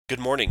Good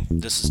morning.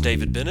 This is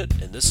David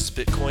Bennett, and this is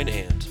Bitcoin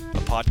And,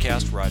 a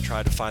podcast where I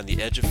try to find the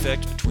edge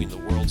effect between the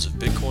worlds of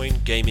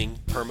Bitcoin, gaming,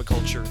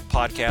 permaculture,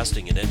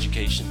 podcasting, and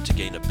education to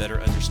gain a better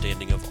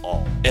understanding of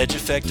all. Edge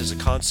effect is a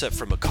concept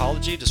from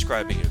ecology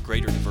describing a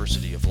greater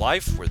diversity of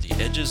life where the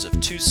edges of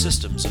two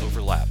systems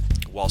overlap.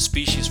 While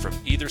species from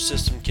either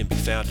system can be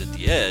found at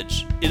the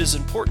edge, it is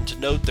important to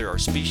note there are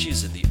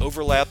species in the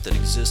overlap that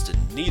exist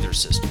in neither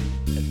system,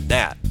 and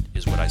that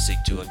is what I seek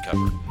to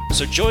uncover.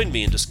 So join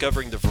me in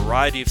discovering the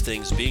variety of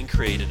things being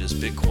created as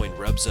Bitcoin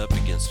rubs up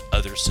against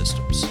other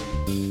systems.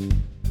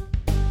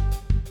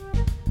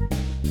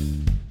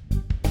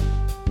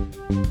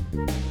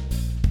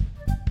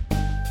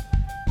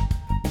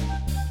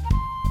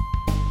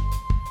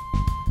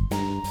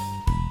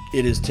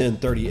 It is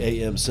 10:30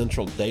 a.m.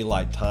 Central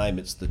Daylight Time.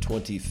 It's the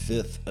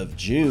 25th of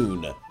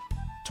June,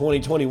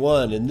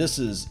 2021, and this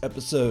is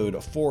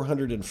episode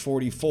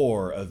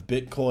 444 of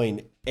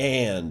Bitcoin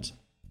And.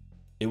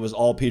 It was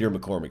all Peter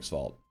McCormack's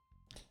fault.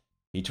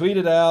 He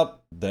tweeted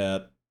out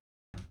that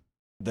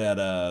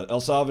El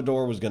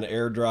Salvador was going to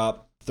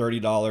airdrop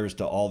 $30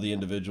 to all the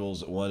individuals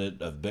that wanted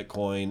of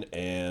Bitcoin,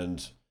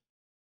 and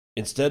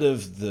instead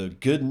of the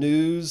good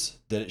news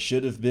that it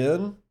should have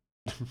been,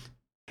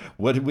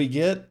 what did we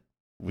get?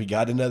 We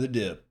got another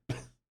dip.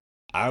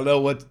 I don't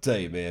know what to tell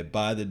you, man.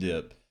 Buy the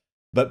dip.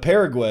 But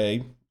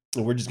Paraguay,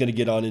 we're just going to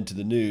get on into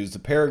the news. The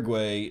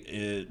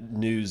Paraguay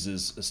news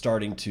is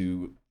starting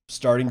to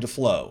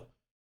flow.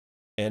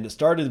 And it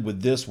started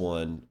with this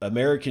one: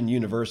 American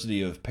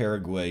University of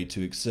Paraguay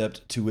to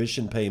accept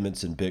tuition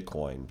payments in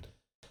Bitcoin.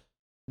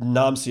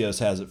 Namcios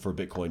has it for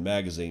Bitcoin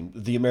Magazine.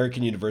 The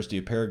American University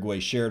of Paraguay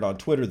shared on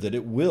Twitter that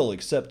it will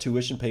accept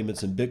tuition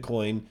payments in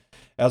Bitcoin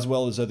as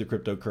well as other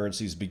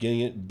cryptocurrencies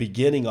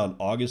beginning on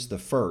August the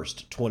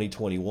 1st,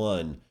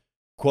 2021.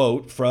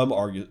 Quote, from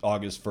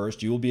August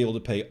 1st, you will be able to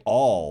pay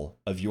all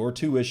of your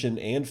tuition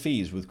and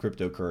fees with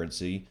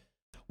cryptocurrency.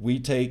 We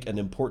take an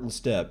important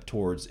step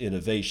towards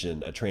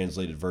innovation, a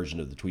translated version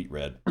of the tweet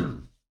read.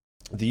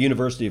 The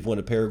university of one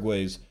of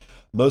Paraguay's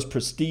most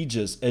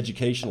prestigious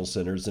educational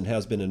centers and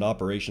has been in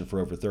operation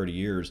for over 30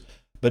 years,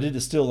 but it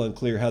is still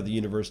unclear how the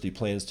university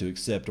plans to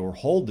accept or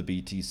hold the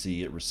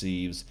BTC it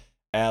receives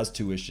as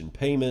tuition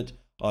payment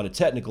on a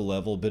technical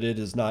level, but it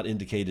has not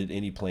indicated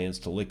any plans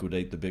to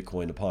liquidate the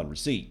Bitcoin upon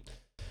receipt.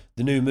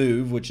 The new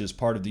move, which is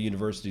part of the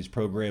university's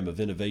program of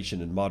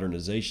innovation and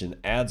modernization,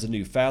 adds a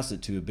new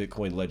facet to a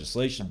Bitcoin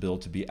legislation bill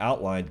to be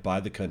outlined by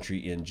the country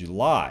in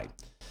July.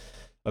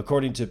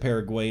 According to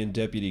Paraguayan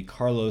Deputy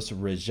Carlos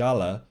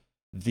Rejala,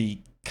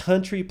 the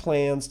country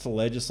plans to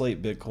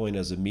legislate Bitcoin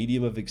as a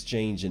medium of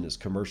exchange in its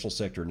commercial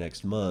sector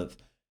next month.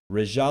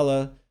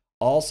 Rejala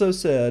also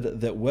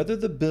said that whether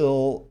the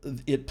bill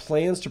it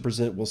plans to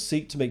present will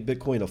seek to make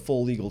Bitcoin a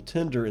full legal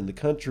tender in the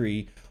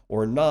country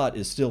or not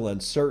is still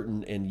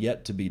uncertain and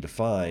yet to be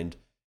defined.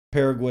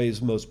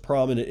 Paraguay's most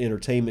prominent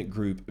entertainment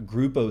group,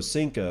 Grupo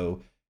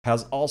Cinco,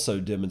 has also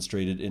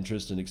demonstrated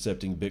interest in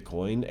accepting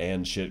Bitcoin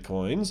and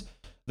shitcoins.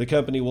 The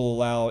company will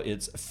allow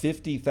its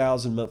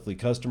 50,000 monthly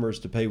customers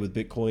to pay with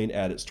Bitcoin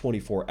at its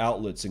 24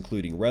 outlets,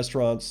 including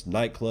restaurants,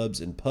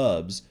 nightclubs, and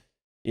pubs.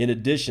 In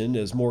addition,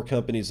 as more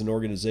companies and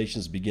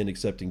organizations begin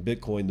accepting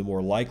Bitcoin, the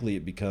more likely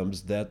it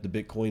becomes that the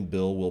Bitcoin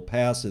bill will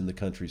pass in the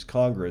country's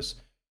Congress.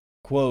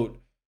 Quote,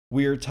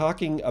 we are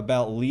talking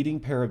about leading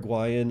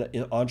Paraguayan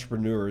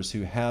entrepreneurs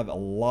who have a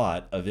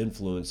lot of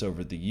influence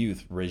over the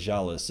youth,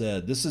 Rejala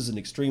said. This is an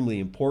extremely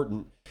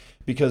important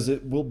because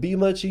it will be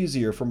much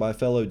easier for my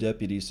fellow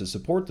deputies to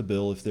support the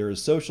bill if there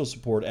is social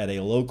support at a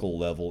local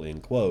level,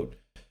 end quote.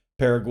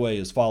 Paraguay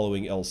is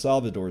following El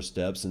Salvador's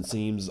steps and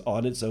seems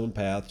on its own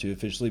path to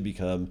officially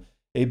become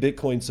a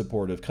Bitcoin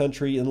supportive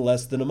country in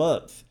less than a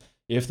month.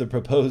 If the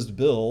proposed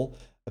bill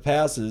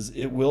passes,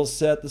 it will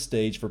set the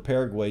stage for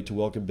Paraguay to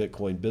welcome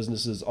Bitcoin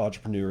businesses,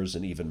 entrepreneurs,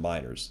 and even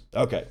miners.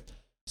 Okay,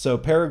 so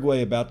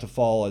Paraguay about to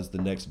fall as the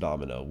next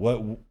domino.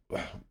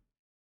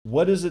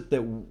 What is it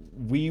that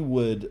we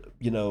would,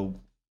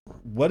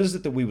 what is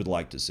it that we would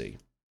like to see?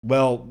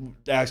 Well,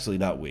 actually,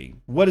 not we.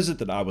 What is it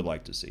that I would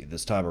like to see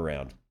this time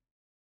around?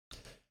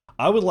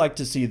 I would like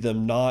to see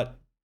them not,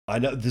 I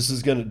know this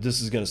is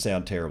gonna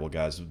sound terrible,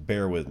 guys.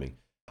 Bear with me.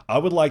 I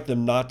would like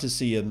them not to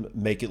see them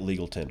make it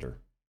legal tender.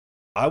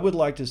 I would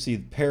like to see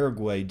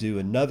Paraguay do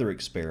another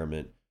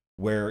experiment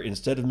where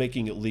instead of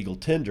making it legal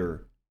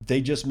tender,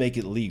 they just make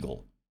it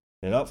legal.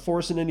 They're not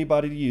forcing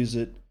anybody to use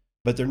it,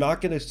 but they're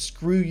not going to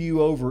screw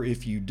you over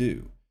if you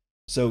do.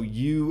 So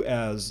you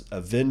as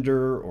a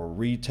vendor or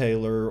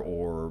retailer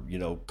or,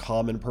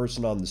 common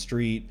person on the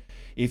street,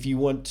 if you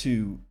want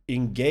to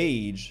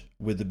engage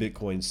with the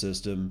Bitcoin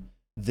system,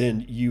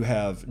 then you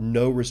have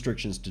no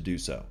restrictions to do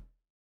so.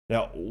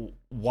 Now,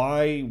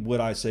 why would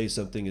I say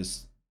something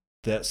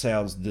that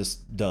sounds this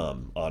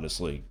dumb,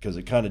 honestly? Because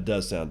it kind of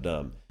does sound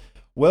dumb.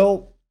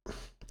 Well,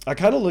 I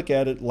kind of look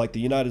at it like the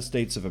United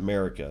States of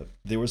America.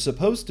 There was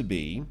supposed to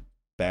be,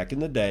 back in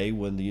the day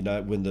when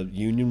the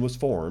Union was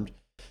formed,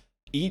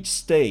 each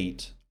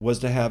state was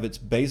to have its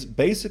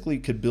basically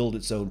could build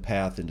its own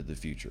path into the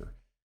future.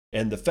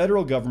 And the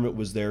federal government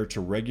was there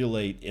to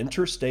regulate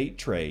interstate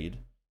trade,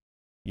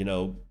 you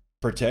know,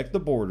 protect the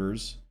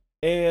borders,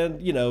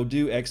 and, you know,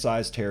 do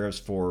excise tariffs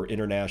for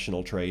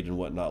international trade and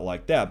whatnot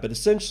like that. But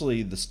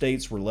essentially, the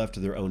states were left to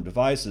their own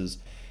devices.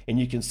 And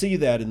you can see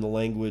that in the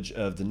language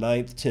of the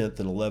Ninth, 10th,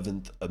 and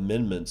 11th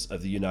Amendments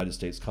of the United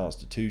States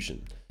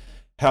Constitution.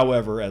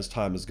 However, as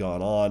time has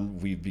gone on,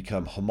 we've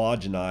become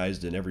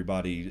homogenized and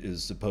everybody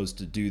is supposed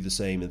to do the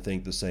same and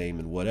think the same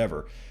and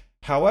whatever.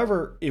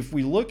 However, if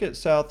we look at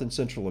South and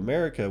Central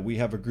America, we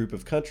have a group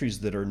of countries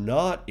that are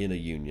not in a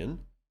union,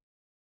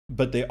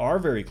 but they are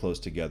very close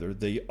together.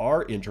 They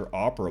are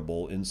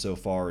interoperable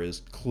insofar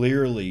as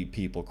clearly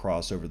people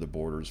cross over the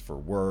borders for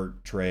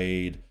work,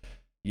 trade,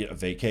 you know,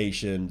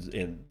 vacations,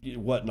 and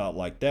whatnot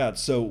like that.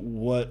 So,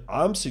 what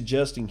I'm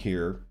suggesting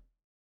here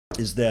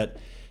is that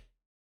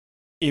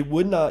it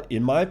would not,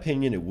 in my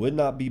opinion, it would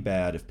not be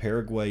bad if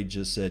Paraguay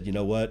just said, you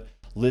know what,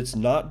 let's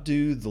not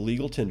do the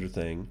legal tender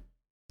thing.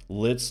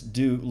 Let's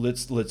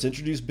introduce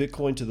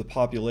Bitcoin to the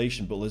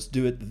population, but let's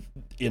do it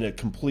in a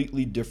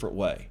completely different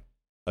way,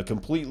 a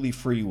completely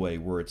free way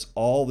where it's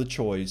all the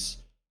choice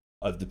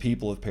of the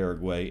people of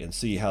Paraguay, and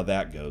see how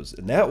that goes.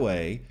 And that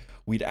way,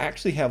 we'd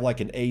actually have like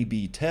an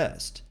A/B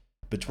test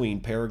between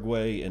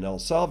Paraguay and El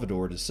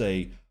Salvador to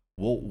say,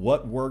 well,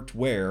 what worked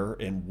where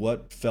and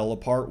what fell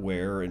apart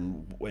where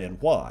and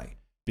why?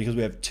 Because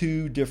we have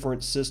two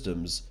different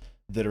systems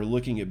that are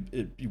looking at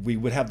it. We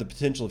would have the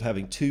potential of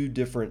having two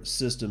different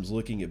systems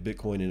looking at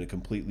Bitcoin in a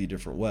completely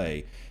different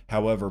way.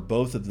 However,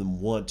 both of them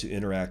want to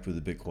interact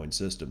with the Bitcoin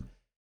system.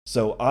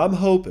 So I'm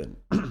hoping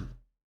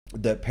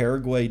that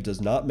Paraguay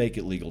does not make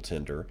it legal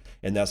tender.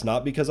 And that's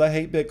not because I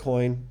hate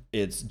Bitcoin.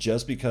 It's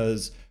just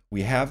because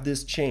we have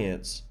this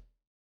chance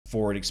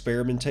for an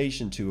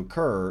experimentation to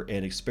occur,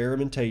 and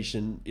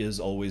experimentation is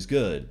always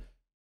good.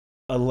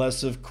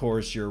 Unless, of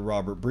course, you're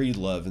Robert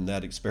Breedlove, and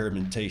that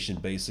experimentation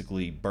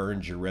basically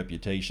burns your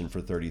reputation for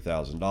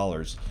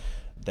 $30,000.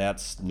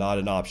 That's not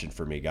an option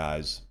for me,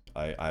 guys.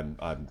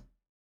 I'm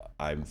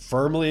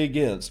firmly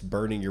against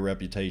burning your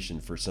reputation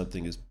for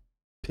something as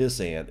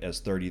pissant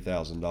as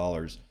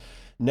 $30,000.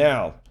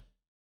 Now,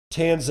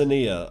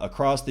 Tanzania,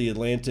 across the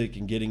Atlantic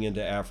and getting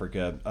into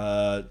Africa,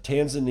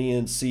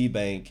 Tanzanian C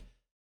Bank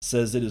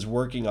says it is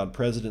working on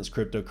president's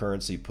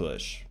cryptocurrency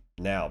push.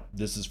 Now,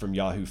 this is from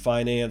Yahoo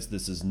Finance.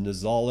 This is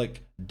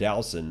Nizalik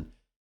Dowson.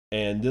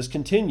 And this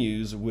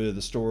continues with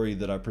a story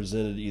that I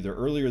presented either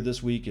earlier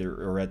this week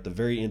or at the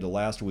very end of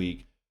last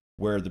week,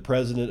 where the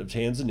president of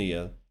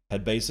Tanzania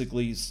had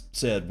basically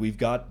said,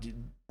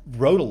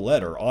 wrote a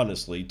letter,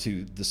 honestly,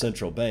 to the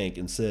central bank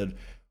and said,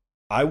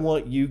 I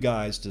want you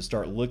guys to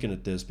start looking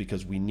at this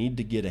because we need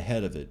to get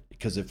ahead of it.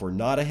 Because if we're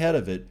not ahead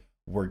of it,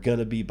 we're going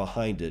to be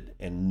behind it,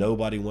 and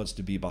nobody wants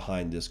to be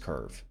behind this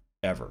curve,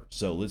 ever.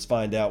 So let's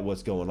find out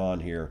what's going on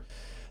here.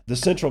 The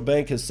central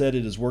bank has said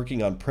it is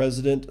working on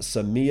President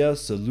Samia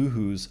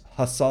Suluhu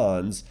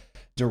Hassan's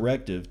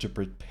directive to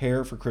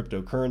prepare for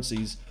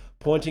cryptocurrencies,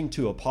 pointing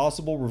to a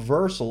possible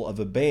reversal of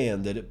a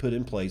ban that it put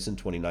in place in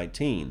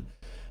 2019.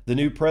 The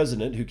new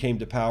president, who came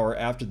to power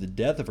after the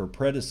death of her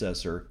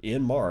predecessor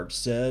in March,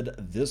 said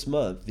this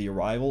month the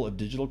arrival of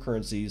digital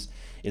currencies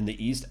in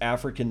the East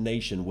African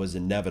nation was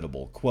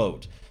inevitable.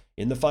 Quote,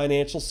 in the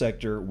financial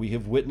sector, we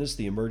have witnessed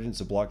the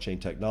emergence of blockchain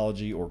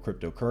technology or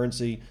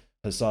cryptocurrency,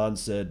 Hassan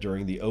said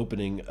during the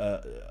opening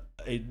of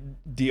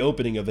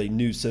a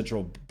new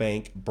central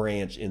bank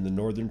branch in the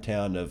northern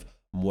town of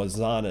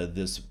Mwazana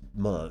this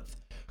month.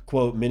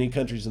 Quote, many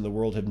countries in the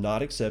world have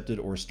not accepted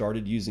or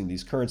started using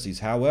these currencies.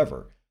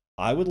 However,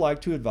 I would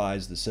like to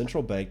advise the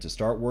central bank to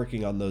start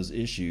working on those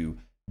issues.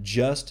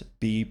 Just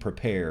be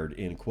prepared,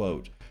 end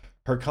quote.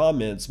 Her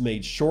comments,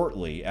 made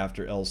shortly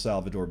after El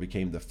Salvador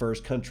became the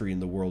first country in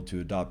the world to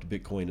adopt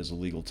Bitcoin as a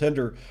legal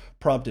tender,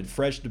 prompted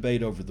fresh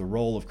debate over the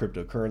role of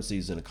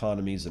cryptocurrencies in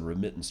economies and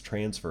remittance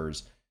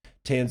transfers.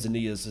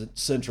 Tanzania's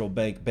central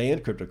bank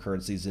banned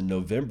cryptocurrencies in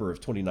November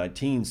of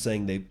 2019,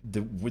 saying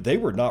they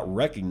were not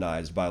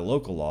recognized by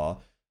local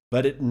law,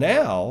 but it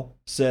now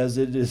says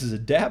it is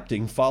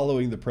adapting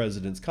following the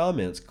president's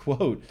comments.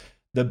 Quote,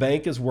 the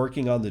bank is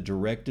working on the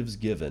directives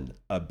given,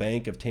 a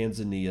Bank of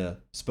Tanzania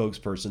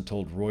spokesperson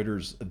told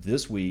Reuters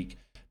this week,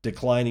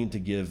 declining to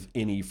give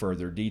any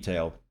further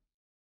detail.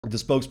 The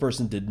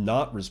spokesperson did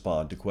not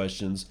respond to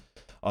questions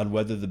on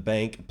whether the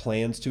bank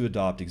plans to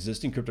adopt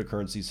existing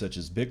cryptocurrencies such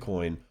as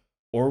Bitcoin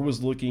or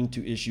was looking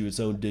to issue its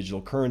own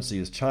digital currency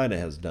as China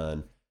has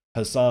done.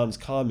 Hassan's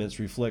comments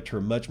reflect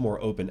her much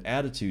more open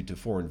attitude to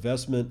foreign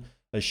investment,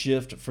 a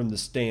shift from the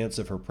stance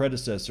of her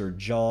predecessor,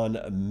 John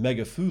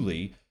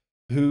Magufuli,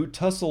 who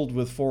tussled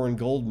with foreign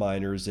gold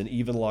miners and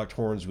even locked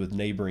horns with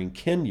neighboring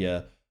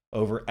Kenya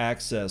over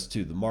access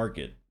to the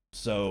market.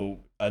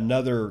 So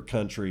another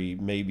country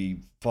may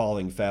be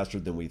falling faster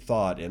than we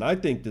thought. And I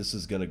think this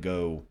is going to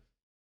go,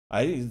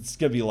 it's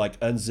going to be like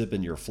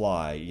unzipping your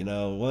fly. You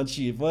know, once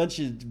you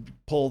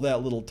pull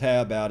that little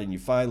tab out and you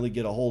finally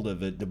get a hold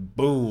of it,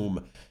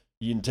 boom,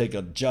 you can take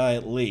a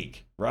giant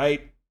leak,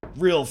 right?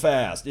 Real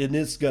fast. And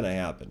it's going to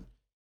happen.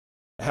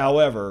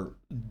 However,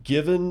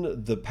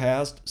 given the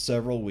past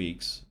several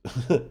weeks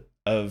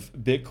of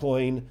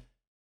Bitcoin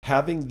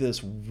having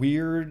this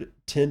weird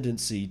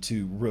tendency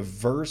to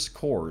reverse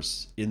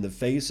course in the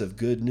face of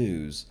good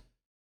news,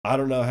 I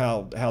don't know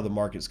how the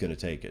market's going to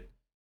take it.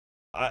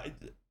 I,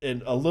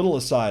 and a little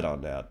aside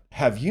on that,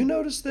 have you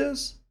noticed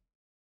this?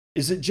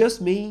 Is it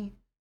just me?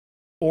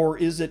 Or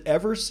is it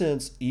ever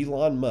since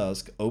Elon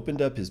Musk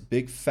opened up his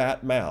big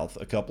fat mouth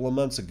a couple of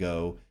months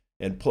ago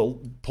and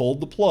pulled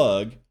the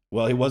plug?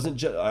 Well, he wasn't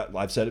just,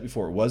 I've said it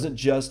before, it wasn't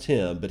just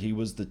him, but he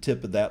was the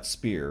tip of that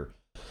spear.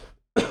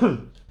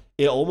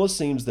 It almost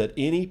seems that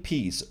any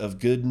piece of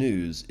good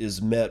news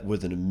is met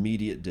with an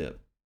immediate dip.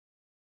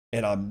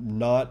 And I'm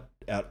not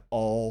at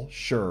all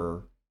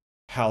sure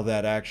how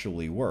that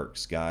actually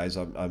works, guys.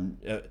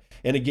 And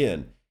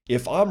again,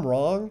 if I'm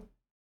wrong,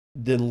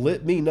 then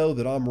let me know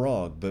that I'm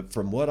wrong. But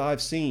from what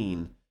I've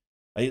seen,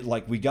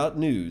 like we got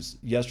news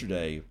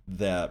yesterday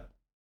that,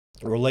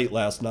 or late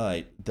last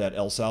night, that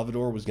El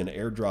Salvador was going to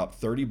airdrop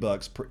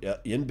 $30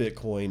 in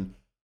Bitcoin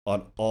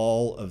on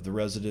all of the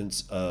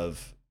residents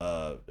of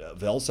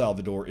El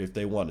Salvador if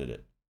they wanted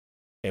it.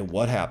 And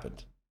what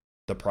happened?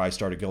 The price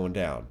started going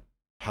down.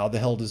 How the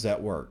hell does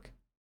that work?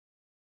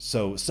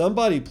 So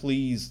somebody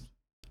please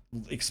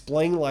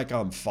explain like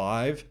I'm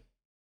five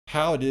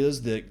how it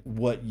is that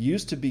what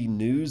used to be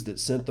news that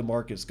sent the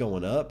markets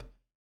going up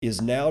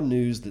is now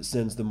news that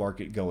sends the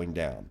market going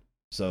down.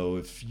 So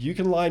if you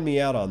can line me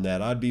out on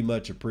that, I'd be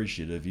much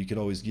appreciative. You can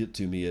always get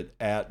to me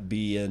at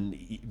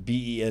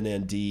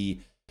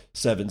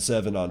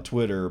BENND77 on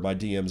Twitter. My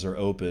DMs are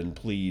open.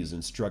 Please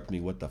instruct me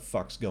what the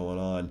fuck's going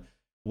on.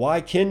 Why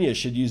Kenya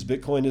should use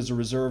Bitcoin as a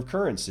reserve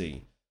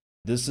currency.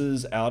 This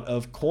is out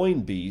of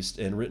CoinBeast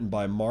and written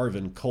by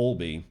Marvin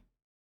Colby.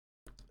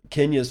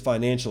 Kenya's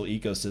financial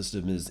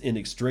ecosystem is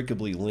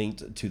inextricably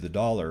linked to the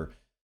dollar.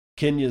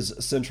 Kenya's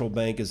central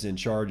bank is in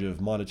charge of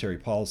monetary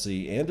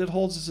policy, and it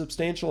holds a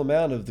substantial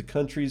amount of the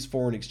country's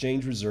foreign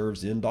exchange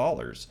reserves in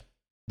dollars.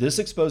 This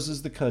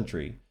exposes the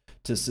country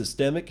to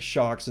systemic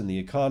shocks in the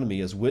economy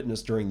as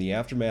witnessed during the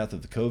aftermath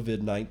of the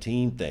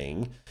COVID-19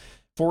 thing.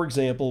 For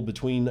example,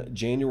 between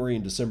January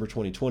and December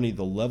 2020,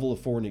 the level of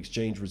foreign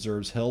exchange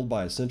reserves held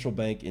by a central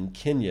bank in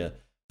Kenya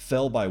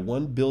fell by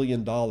 $1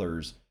 billion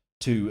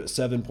to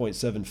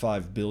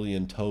 $7.75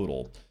 billion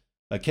total.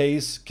 A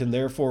case can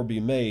therefore be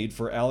made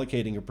for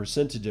allocating a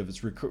percentage of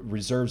its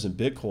reserves in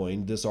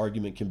Bitcoin. This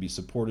argument can be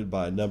supported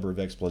by a number of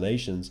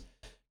explanations.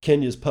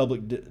 Kenya's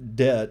public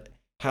debt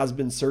has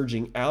been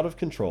surging out of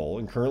control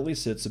and currently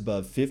sits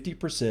above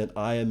 50%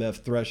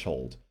 IMF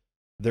threshold.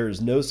 There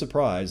is no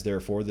surprise,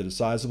 therefore, that a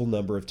sizable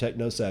number of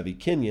techno-savvy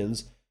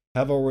Kenyans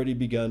have already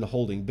begun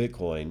holding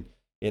Bitcoin.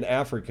 In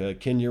Africa,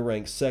 Kenya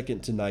ranks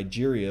second to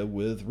Nigeria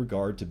with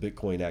regard to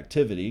Bitcoin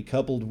activity,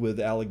 coupled with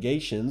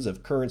allegations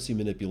of currency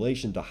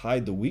manipulation to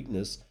hide the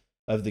weakness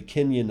of the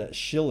Kenyan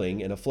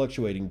shilling and a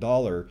fluctuating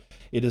dollar.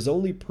 It is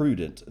only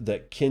prudent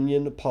that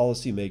Kenyan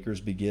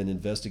policymakers begin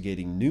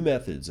investigating new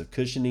methods of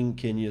cushioning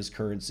Kenya's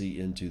currency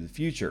into the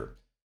future.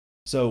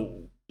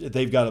 So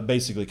they've got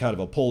basically kind of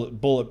a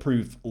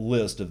bulletproof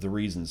list of the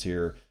reasons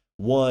here.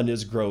 One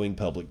is growing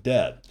public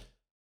debt.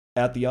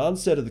 At the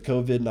onset of the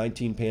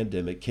COVID-19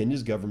 pandemic,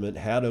 Kenya's government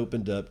had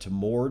opened up to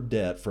more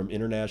debt from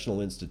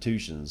international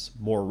institutions.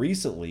 More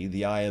recently,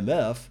 the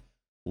IMF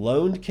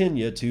loaned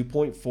Kenya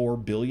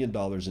 $2.4 billion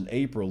in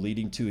April,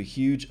 leading to a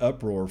huge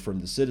uproar from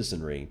the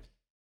citizenry.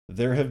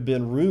 There have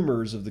been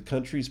rumors of the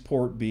country's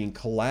port being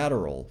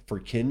collateral for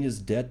Kenya's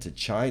debt to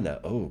China.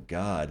 Oh,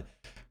 God.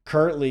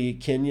 Currently,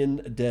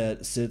 Kenyan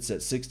debt sits at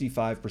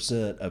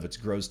 65% of its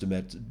gross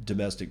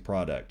domestic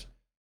product.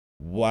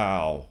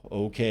 Wow.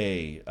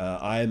 Okay.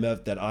 That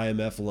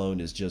IMF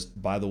loan is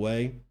just, by the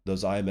way,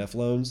 those IMF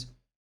loans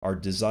are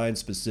designed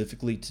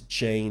specifically to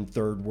chain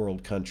third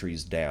world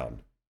countries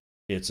down.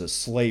 It's a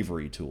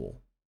slavery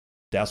tool.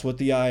 That's what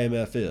the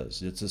IMF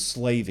is. It's a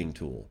slaving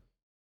tool.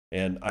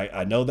 And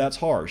I know that's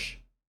harsh,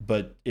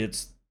 but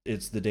it's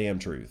the damn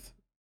truth.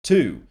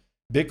 2,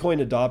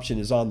 Bitcoin adoption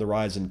is on the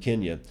rise in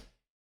Kenya.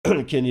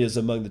 Kenya is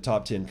among the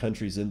top 10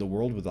 countries in the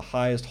world with the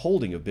highest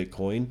holding of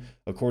Bitcoin,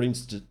 according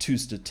to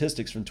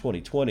statistics from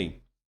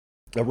 2020.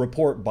 A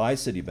report by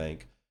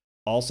Citibank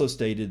also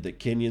stated that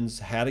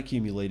Kenyans had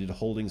accumulated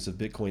holdings of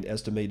Bitcoin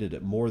estimated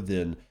at more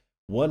than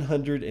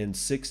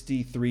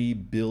 163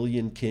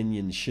 billion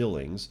Kenyan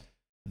shillings.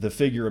 The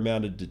figure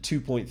amounted to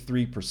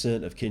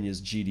 2.3% of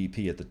Kenya's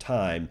GDP at the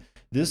time.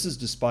 This is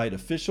despite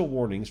official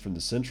warnings from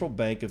the Central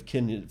Bank of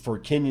Kenya for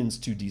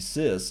Kenyans to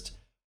desist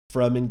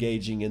from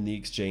engaging in the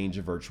exchange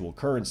of virtual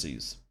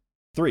currencies.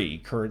 3,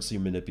 currency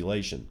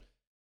manipulation.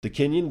 The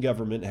Kenyan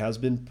government has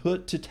been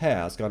put to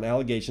task on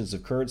allegations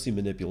of currency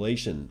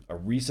manipulation. A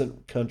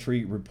recent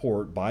country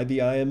report by the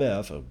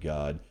IMF, oh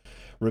God,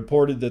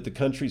 reported that the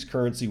country's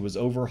currency was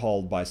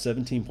overhauled by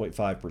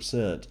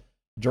 17.5%.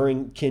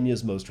 During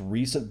Kenya's most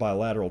recent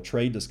bilateral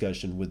trade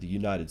discussion with the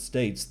United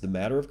States, the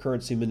matter of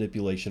currency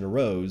manipulation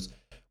arose,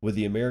 with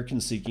the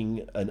Americans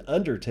seeking an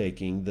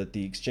undertaking that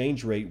the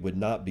exchange rate would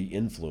not be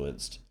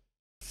influenced.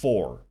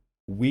 4,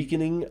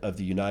 weakening of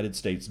the United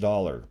States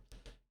dollar.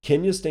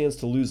 Kenya stands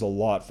to lose a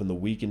lot from the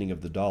weakening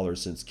of the dollar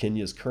since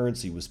Kenya's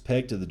currency was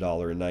pegged to the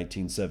dollar in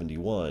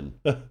 1971.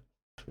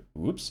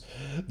 Whoops.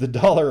 The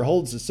dollar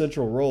holds a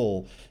central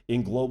role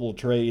in global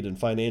trade and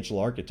financial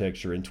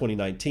architecture. In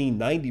 2019,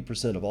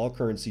 90% of all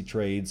currency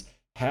trades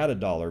had a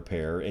dollar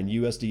pair, and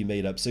USD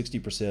made up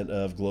 60%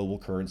 of global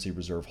currency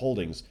reserve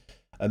holdings.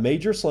 A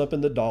major slump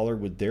in the dollar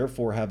would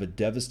therefore have a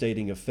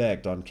devastating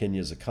effect on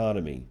Kenya's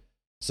economy.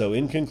 So,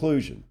 in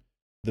conclusion,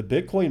 the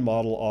Bitcoin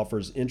model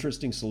offers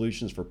interesting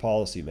solutions for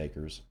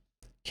policymakers.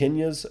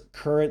 Kenya's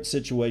current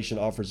situation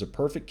offers a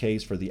perfect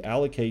case for the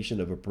allocation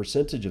of a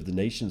percentage of the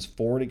nation's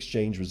foreign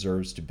exchange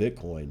reserves to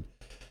Bitcoin.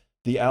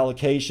 The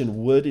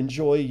allocation would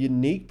enjoy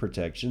unique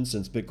protection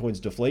since Bitcoin's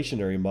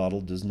deflationary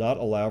model does not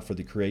allow for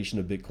the creation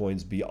of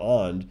Bitcoins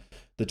beyond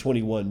the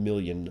 21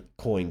 million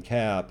coin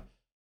cap.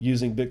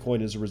 Using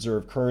Bitcoin as a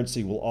reserve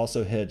currency will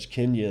also hedge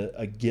Kenya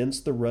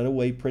against the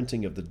runaway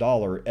printing of the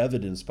dollar,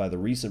 evidenced by the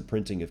recent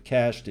printing of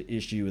cash to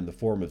issue in the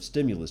form of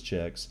stimulus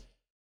checks.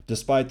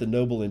 Despite the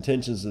noble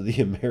intentions of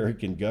the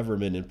American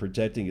government in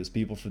protecting its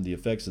people from the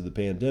effects of the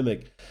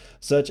pandemic,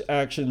 such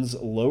actions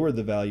lower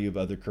the value of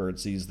other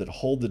currencies that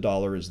hold the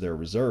dollar as their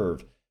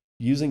reserve.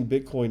 Using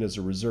Bitcoin as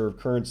a reserve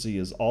currency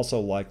is also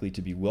likely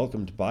to be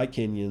welcomed by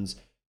Kenyans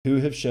who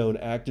have shown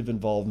active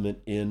involvement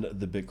in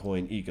the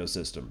Bitcoin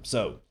ecosystem.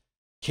 So,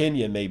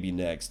 Kenya may be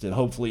next, and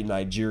hopefully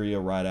Nigeria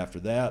right after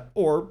that,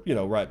 or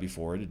right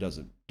before it. It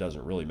doesn't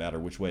really matter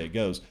which way it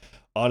goes.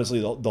 Honestly,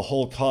 the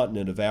whole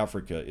continent of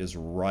Africa is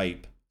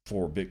ripe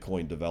for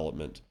Bitcoin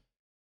development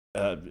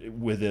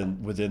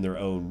within their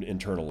own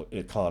internal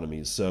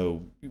economies.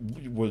 So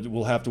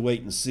we'll have to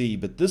wait and see.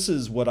 But this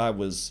is what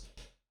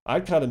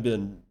I'd kind of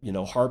been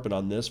harping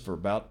on this for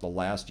about the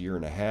last year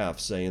and a half,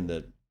 saying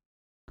that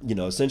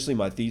essentially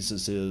my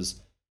thesis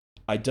is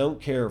I don't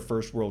care if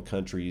first world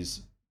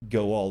countries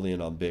go all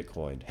in on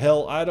Bitcoin.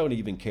 Hell, I don't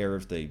even care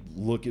if they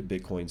look at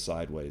Bitcoin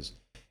sideways.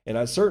 And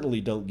I certainly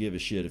don't give a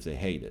shit if they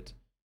hate it.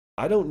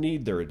 I don't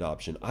need their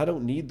adoption. I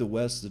don't need the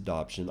West's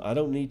adoption. I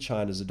don't need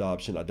China's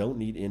adoption. I don't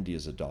need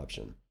India's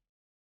adoption.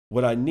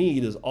 What I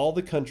need is all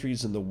the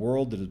countries in the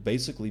world that have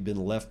basically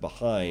been left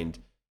behind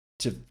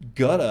to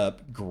gut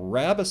up,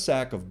 grab a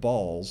sack of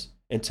balls,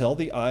 and tell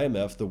the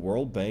IMF, the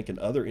World Bank, and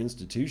other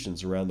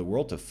institutions around the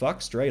world to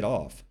fuck straight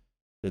off.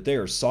 That they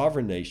are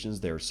sovereign nations,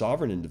 they are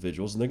sovereign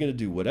individuals, and they're going to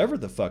do whatever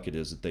the fuck it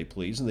is that they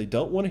please, and they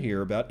don't want to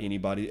hear about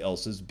anybody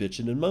else's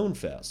bitching and moan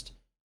fest,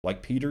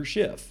 like Peter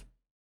Schiff,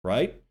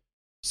 right?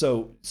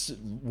 So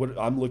what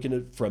I'm looking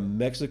at from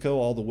Mexico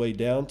all the way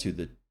down to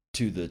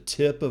the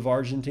tip of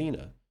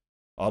Argentina.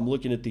 I'm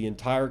looking at the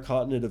entire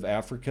continent of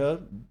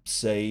Africa,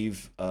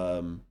 save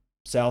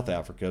South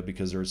Africa,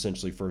 because they're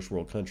essentially first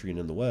world country and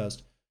in the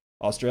West.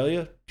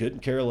 Australia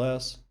couldn't care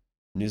less.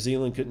 New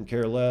Zealand couldn't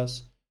care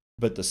less.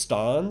 But the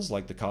stans,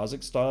 like the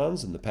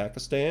Kazakhstans and the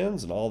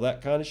Pakistans and all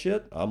that kind of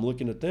shit, I'm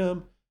looking at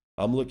them.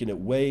 I'm looking at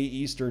way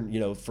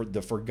eastern, for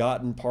the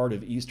forgotten part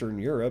of Eastern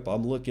Europe.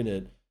 I'm looking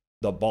at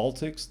the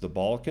Baltics, the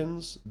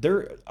Balkans.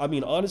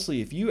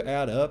 Honestly, if you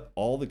add up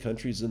all the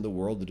countries in the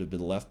world that have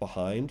been left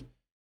behind,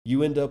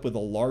 you end up with a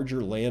larger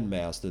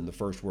landmass than the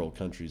first world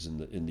countries in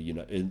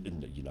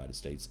the United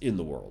States, in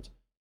the world.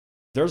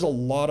 There's a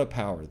lot of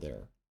power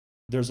there.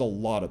 There's a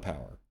lot of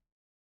power.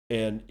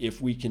 And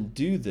if we can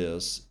do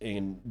this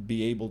and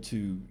be able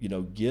to,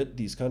 get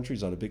these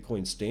countries on a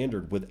Bitcoin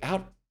standard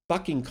without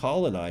fucking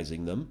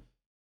colonizing them,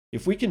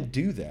 if we can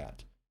do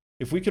that,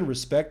 if we can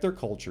respect their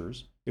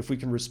cultures, if we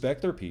can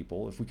respect their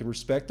people, if we can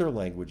respect their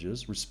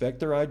languages,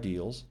 respect their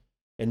ideals,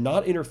 and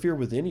not interfere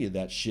with any of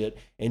that shit,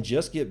 and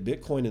just get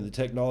Bitcoin and the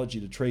technology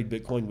to trade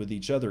Bitcoin with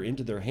each other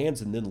into their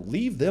hands and then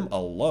leave them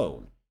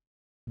alone,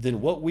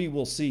 then what we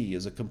will see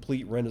is a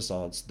complete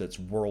renaissance that's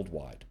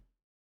worldwide.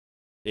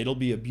 It'll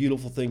be a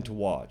beautiful thing to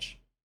watch.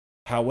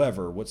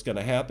 However, what's going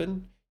to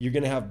happen? You're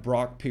going to have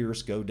Brock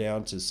Pierce go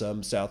down to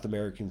some South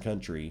American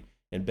country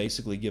and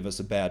basically give us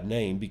a bad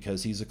name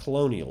because he's a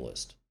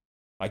colonialist.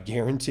 I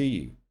guarantee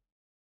you.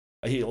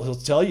 He'll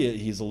tell you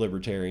he's a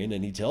libertarian,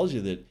 and he tells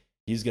you that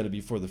he's going to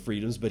be for the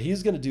freedoms, but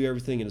he's going to do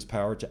everything in his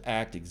power to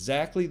act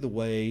exactly the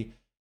way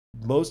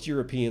most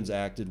Europeans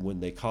acted when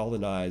they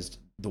colonized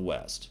the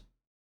West.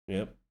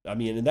 Yep.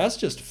 And that's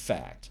just a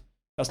fact.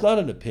 That's not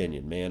an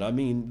opinion,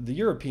 man. The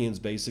Europeans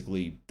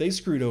basically, they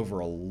screwed over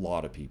a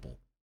lot of people.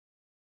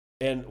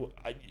 And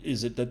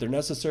is it that they're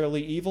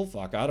necessarily evil?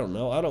 Fuck, I don't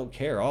know. I don't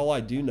care. All I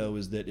do know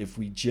is that if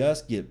we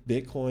just get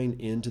Bitcoin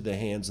into the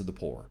hands of the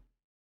poor,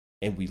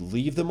 and we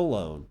leave them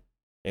alone,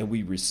 and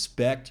we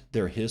respect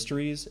their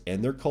histories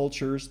and their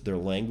cultures, their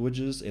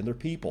languages, and their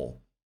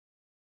people,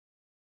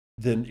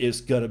 then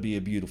it's going to be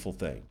a beautiful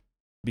thing.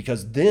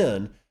 Because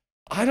then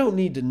I don't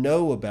need to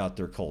know about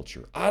their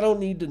culture. I don't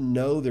need to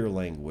know their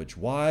language.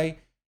 Why?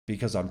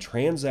 Because I'm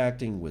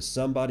transacting with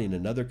somebody in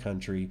another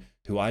country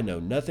who I know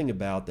nothing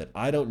about, that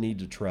I don't need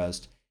to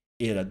trust,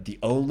 in the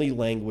only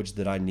language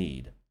that I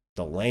need,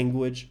 the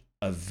language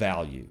of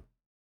value.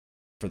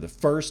 For the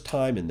first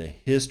time in the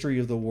history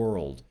of the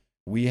world,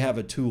 we have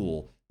a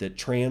tool that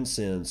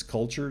transcends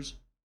cultures,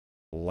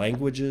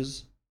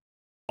 languages,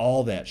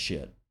 all that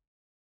shit.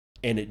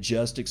 and it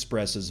just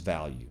expresses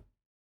value.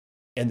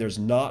 And there's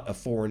not a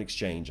foreign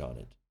exchange on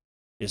it.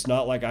 It's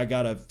not like I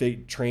got to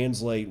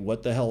translate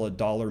what the hell a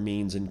dollar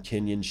means in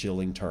Kenyan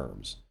shilling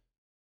terms.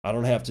 I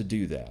don't have to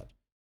do that.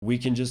 We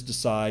can just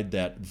decide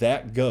that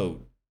that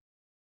goat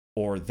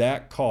or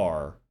that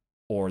car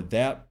or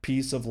that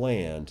piece of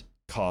land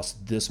costs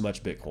this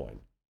much Bitcoin.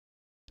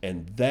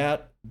 And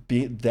that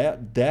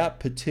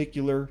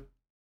particular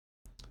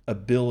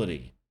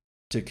ability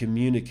to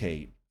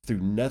communicate through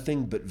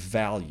nothing but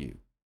value,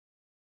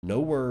 no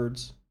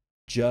words,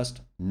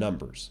 just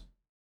numbers,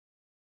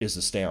 is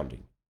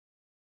astounding.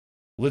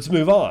 Let's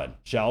move on,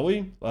 shall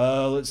we?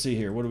 Let's see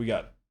here. What do we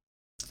got?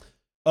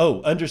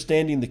 Oh,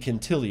 understanding the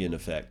Cantillon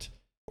effect,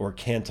 or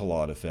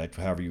Cantillon effect,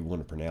 however you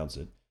want to pronounce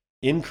it.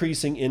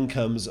 Increasing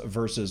incomes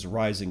versus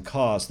rising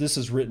costs. This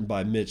is written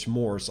by Mitch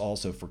Morse,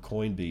 also for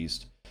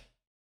CoinBeast.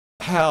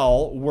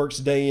 Hal works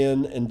day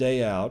in and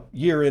day out,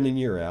 year in and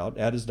year out,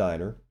 at his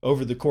diner.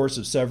 Over the course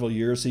of several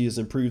years, he has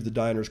improved the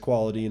diner's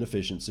quality and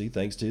efficiency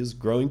thanks to his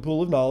growing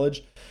pool of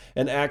knowledge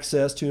and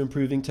access to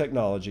improving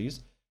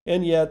technologies.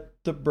 And yet,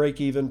 the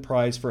break-even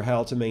price for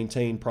Hal to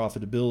maintain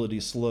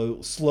profitability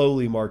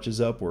slowly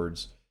marches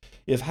upwards.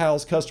 If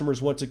Hal's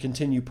customers want to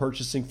continue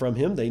purchasing from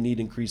him, they need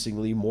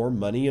increasingly more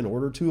money in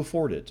order to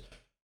afford it.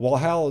 While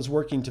Hal is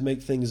working to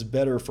make things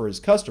better for his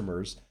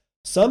customers,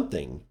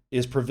 something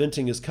is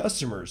preventing his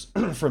customers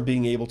from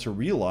being able to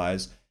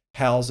realize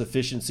Hal's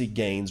efficiency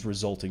gains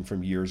resulting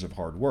from years of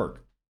hard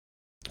work.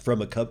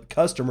 From a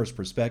customer's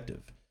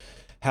perspective,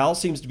 Hal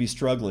seems to be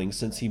struggling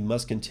since he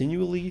must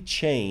continually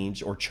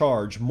change or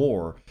charge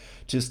more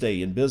to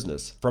stay in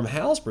business. From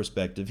Hal's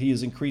perspective, he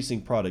is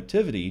increasing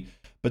productivity,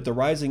 but the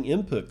rising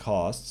input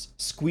costs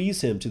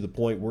squeeze him to the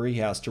point where he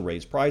has to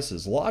raise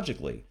prices.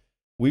 Logically,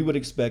 we would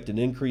expect an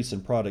increase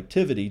in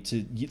productivity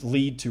to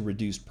lead to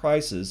reduced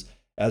prices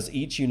as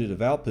each unit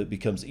of output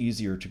becomes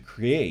easier to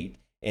create,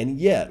 and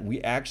yet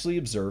we actually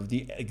observe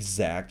the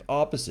exact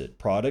opposite.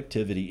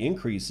 Productivity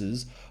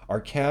increases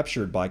are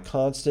captured by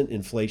constant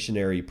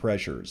inflationary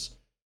pressures.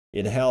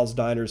 In Hal's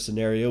Diner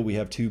scenario, we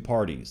have two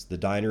parties, the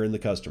diner and the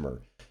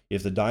customer.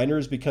 If the diner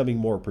is becoming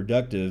more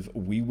productive,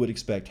 we would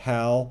expect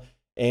Hal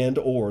and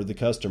or the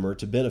customer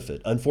to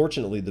benefit.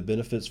 Unfortunately, the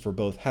benefits for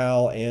both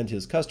Hal and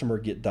his customer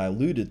get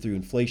diluted through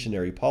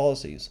inflationary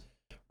policies.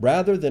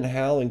 Rather than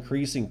Hal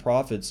increasing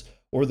profits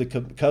or the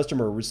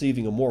customer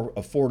receiving a more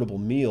affordable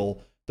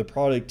meal, the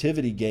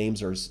productivity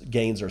gains are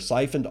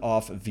siphoned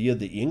off via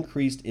the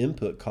increased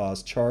input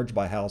costs charged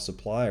by Hal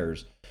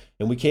suppliers.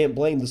 And we can't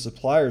blame the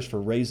suppliers for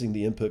raising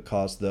the input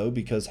costs, though,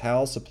 because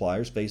Hal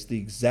suppliers face the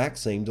exact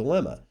same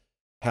dilemma.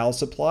 Hal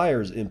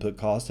suppliers' input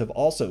costs have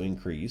also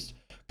increased,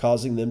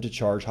 causing them to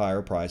charge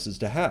higher prices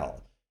to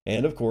Hal.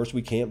 And of course,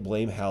 we can't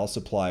blame Hal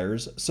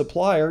suppliers'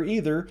 supplier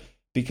either,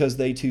 because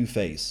they too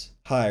face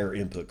higher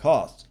input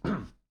costs.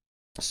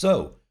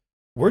 So,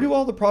 where do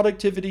all the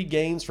productivity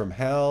gains from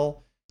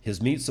Hal,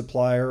 his meat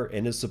supplier,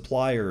 and his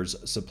supplier's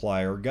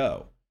supplier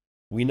go?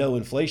 We know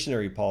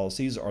inflationary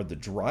policies are the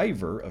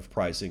driver of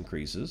price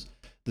increases.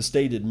 The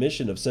stated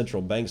mission of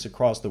central banks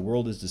across the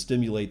world is to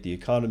stimulate the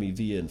economy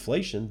via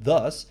inflation.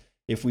 Thus,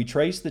 if we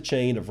trace the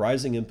chain of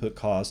rising input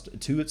cost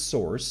to its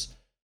source,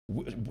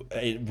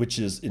 which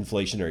is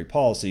inflationary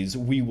policies,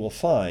 we will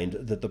find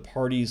that the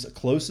parties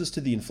closest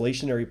to the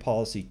inflationary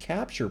policy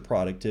capture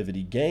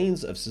productivity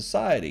gains of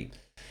society.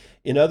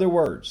 In other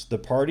words, the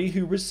party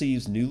who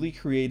receives newly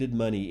created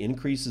money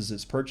increases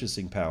its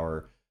purchasing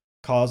power,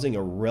 causing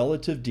a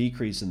relative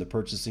decrease in the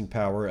purchasing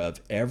power of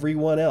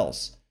everyone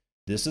else.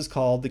 This is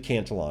called the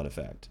Cantillon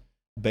effect.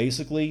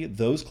 Basically,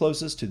 those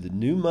closest to the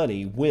new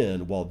money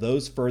win, while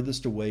those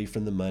furthest away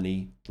from the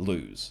money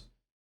lose.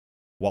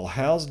 While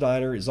Hal's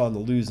Diner is on the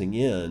losing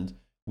end,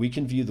 we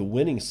can view the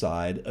winning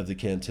side of the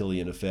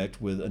Cantillon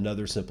effect with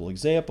another simple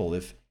example.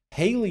 If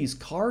Haley's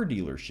car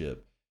dealership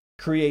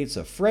creates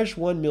a fresh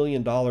 $1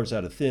 million out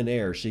of thin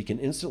air, she can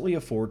instantly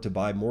afford to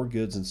buy more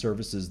goods and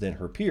services than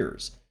her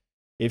peers.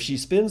 If she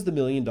spends the $1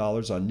 million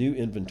on new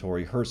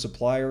inventory, her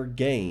suppliers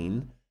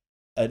gain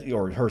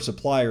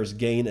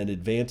an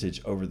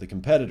advantage over the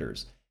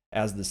competitors.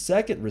 As the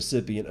second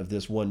recipient of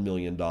this $1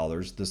 million,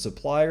 the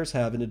suppliers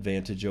have an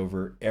advantage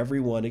over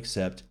everyone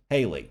except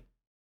Haley,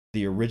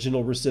 the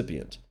original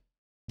recipient.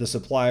 The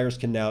suppliers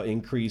can now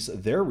increase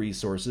their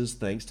resources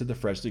thanks to the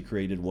freshly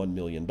created $1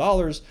 million,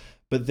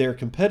 but their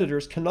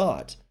competitors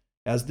cannot.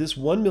 As this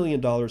 $1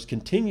 million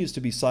continues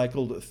to be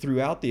cycled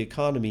throughout the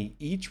economy,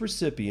 each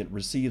recipient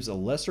receives a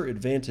lesser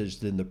advantage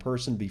than the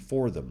person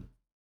before them.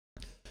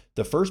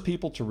 The first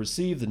people to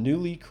receive the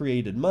newly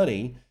created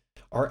money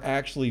are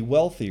actually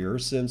wealthier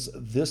since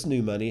this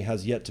new money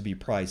has yet to be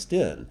priced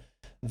in.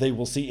 They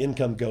will see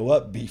income go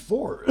up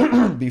before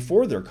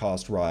their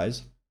costs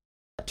rise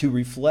to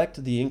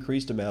reflect the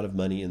increased amount of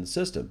money in the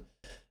system.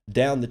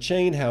 Down the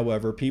chain,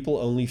 however, people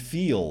only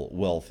feel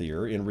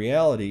wealthier. In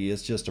reality,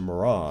 it's just a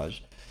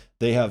mirage.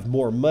 They have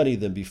more money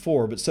than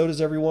before, but so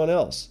does everyone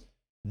else.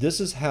 This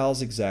is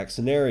Hal's exact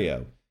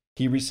scenario.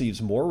 He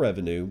receives more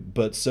revenue,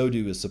 but so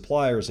do his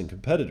suppliers and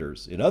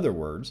competitors. In other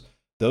words,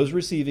 Those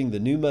receiving the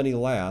new money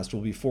last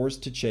will be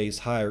forced to chase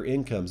higher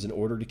incomes in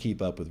order to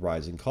keep up with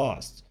rising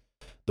costs.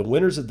 The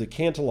winners of the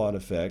Cantillon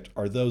effect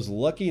are those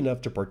lucky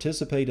enough to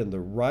participate in the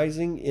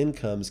rising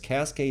incomes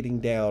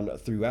cascading down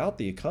throughout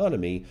the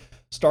economy,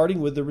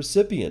 starting with the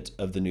recipient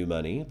of the new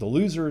money. The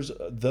losers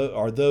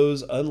are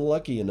those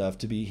unlucky enough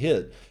to be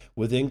hit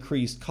with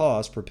increased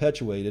costs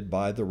perpetuated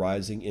by the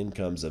rising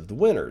incomes of the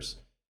winners.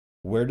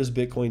 Where does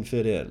Bitcoin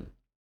fit in?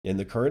 In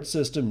the current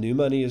system, new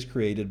money is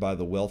created by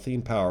the wealthy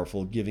and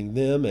powerful, giving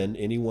them and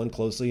anyone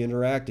closely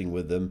interacting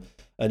with them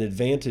an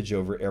advantage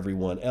over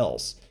everyone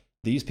else.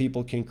 These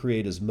people can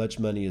create as much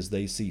money as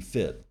they see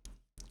fit.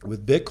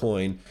 With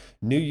Bitcoin,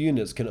 new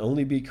units can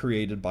only be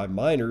created by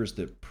miners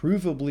that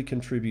provably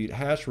contribute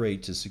hash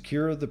rate to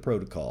secure the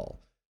protocol.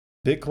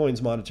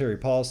 Bitcoin's monetary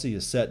policy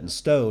is set in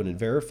stone and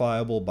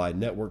verifiable by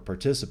network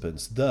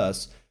participants.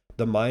 Thus,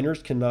 the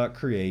miners cannot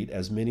create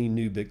as many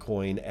new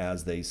Bitcoin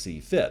as they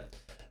see fit.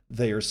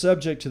 They are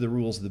subject to the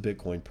rules of the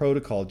Bitcoin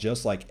protocol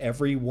just like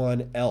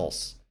everyone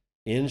else.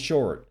 In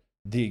short,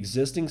 the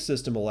existing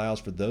system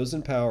allows for those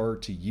in power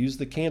to use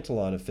the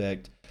Cantillon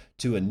effect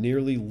to a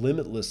nearly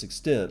limitless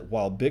extent,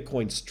 while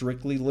Bitcoin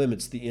strictly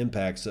limits the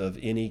impacts of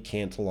any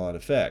Cantillon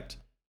effect.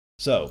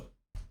 So,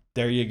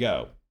 there you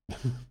go.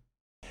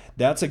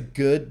 That's a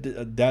good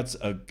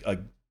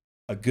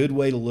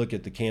way to look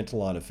at the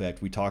Cantillon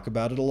effect. We talk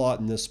about it a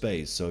lot in this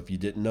space. So if you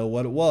didn't know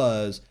what it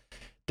was,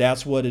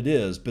 that's what it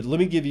is. But let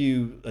me give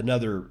you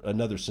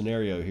another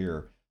scenario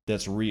here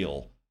that's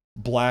real.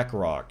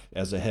 BlackRock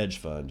as a hedge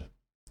fund,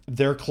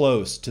 they're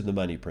close to the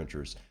money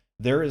printers.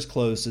 They're as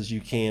close as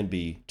you can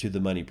be to the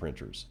money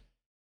printers.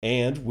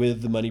 And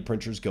with the money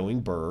printers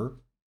going burr,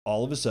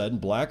 all of a sudden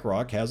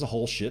BlackRock has a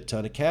whole shit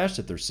ton of cash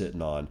that they're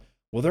sitting on.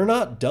 Well, they're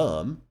not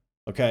dumb,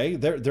 okay?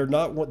 They're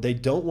not. They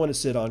don't want to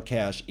sit on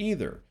cash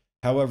either.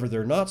 However,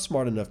 they're not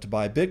smart enough to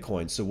buy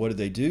Bitcoin. So what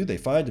do? They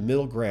find a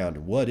middle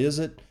ground. What is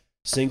it?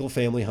 Single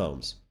family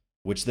homes,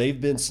 which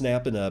they've been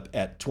snapping up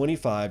at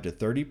 25 to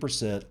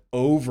 30%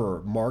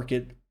 over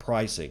market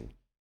pricing,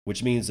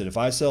 which means that if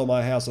I sell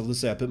my house, let's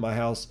say I put my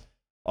house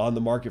on the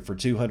market for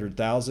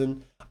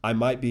 $200,000, I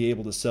might be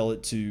able to sell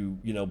it to,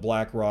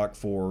 BlackRock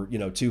for,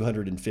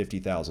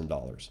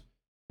 $250,000.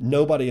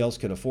 Nobody else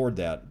can afford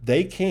that.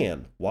 They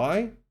can.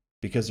 Why?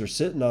 Because they're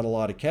sitting on a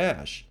lot of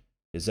cash.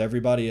 Is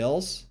everybody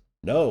else?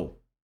 No,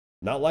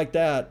 not like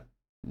that.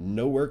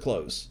 Nowhere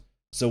close.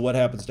 So what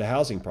happens to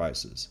housing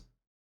prices?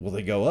 Well,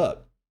 they go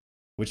up,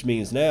 which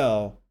means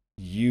now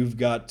you've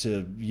got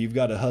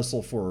to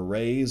hustle for a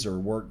raise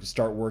or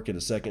start working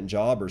a second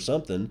job or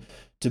something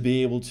to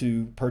be able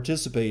to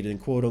participate in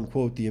quote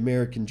unquote the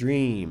American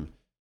dream.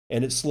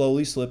 And it's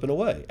slowly slipping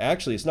away.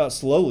 Actually, it's not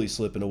slowly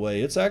slipping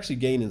away. It's actually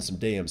gaining some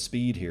damn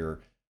speed here.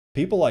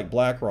 People like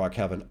BlackRock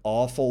have an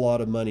awful lot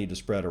of money to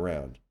spread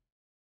around.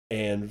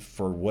 And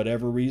for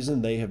whatever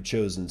reason, they have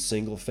chosen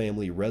single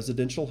family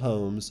residential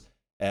homes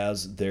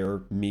as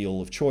their meal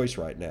of choice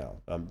right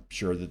now. I'm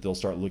sure that they'll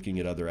start looking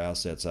at other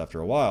assets after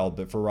a while,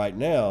 but for right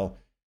now,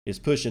 it's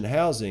pushing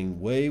housing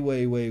way,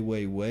 way, way,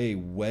 way, way,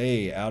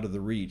 way out of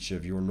the reach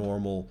of your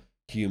normal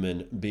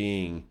human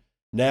being.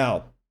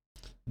 Now,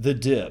 the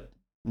dip.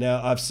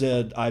 Now, I've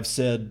said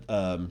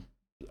a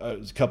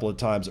couple of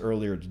times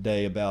earlier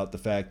today about the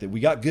fact that we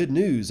got good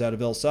news out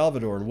of El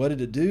Salvador, and what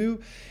did it do?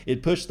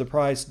 It pushed the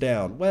price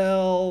down.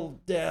 Well,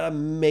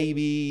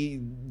 maybe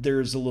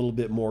there's a little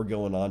bit more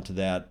going on to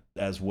that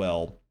as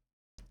well.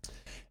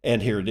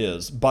 And here it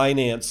is.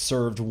 Binance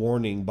served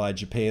warning by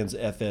Japan's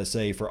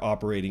FSA for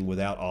operating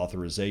without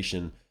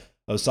authorization.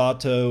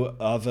 Osato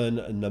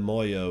Avan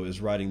Namoyo is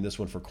writing this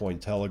one for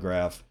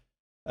Cointelegraph.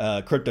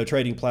 Crypto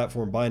trading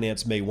platform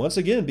Binance may once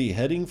again be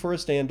heading for a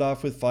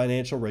standoff with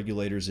financial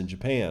regulators in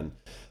Japan.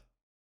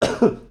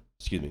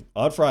 Excuse me.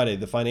 On Friday,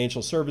 the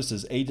Financial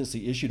Services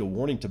Agency issued a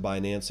warning to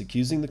Binance,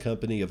 accusing the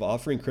company of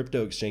offering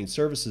crypto exchange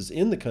services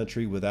in the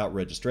country without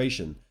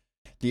registration.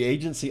 The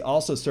agency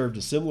also served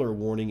a similar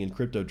warning in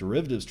crypto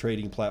derivatives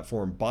trading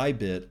platform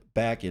Bybit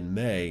back in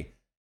May.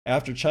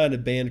 After China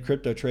banned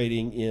crypto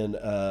trading in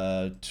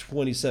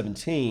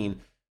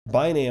 2017,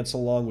 Binance,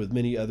 along with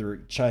many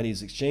other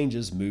Chinese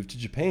exchanges, moved to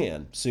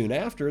Japan. Soon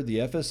after, the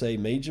FSA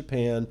made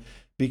Japan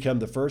become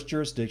the first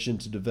jurisdiction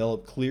to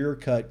develop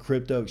clear-cut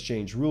crypto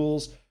exchange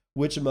rules,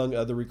 which, among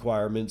other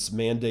requirements,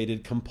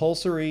 mandated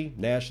compulsory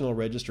national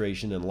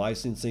registration and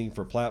licensing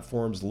for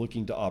platforms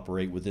looking to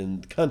operate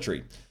within the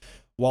country.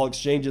 While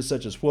exchanges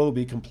such as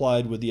Huobi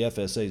complied with the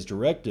FSA's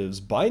directives,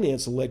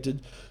 Binance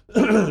elected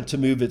to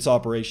move its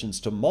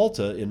operations to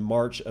Malta in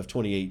March of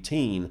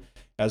 2018.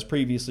 As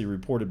previously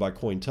reported by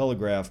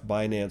Cointelegraph,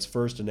 Binance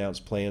first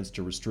announced plans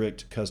to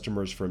restrict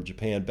customers from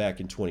Japan back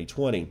in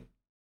 2020.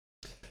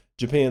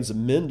 Japan's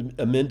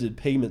amended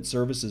Payment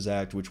Services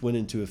Act, which went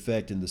into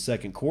effect in the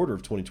second quarter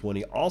of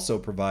 2020, also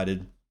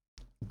provided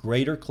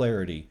greater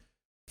clarity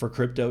for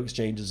crypto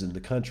exchanges in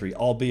the country,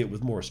 albeit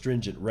with more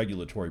stringent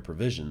regulatory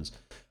provisions.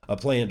 A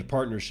planned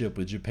partnership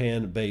with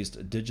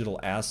Japan-based digital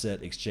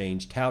asset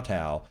exchange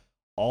Taotao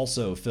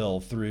also fell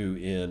through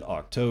in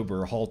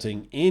October,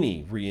 halting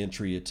any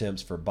re-entry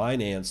attempts for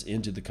Binance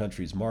into the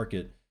country's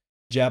market.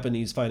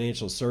 Japanese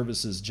financial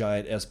services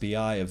giant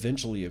SBI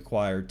eventually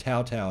acquired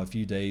TaoTao a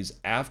few days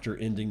after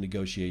ending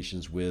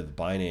negotiations with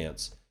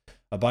Binance.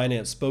 A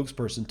Binance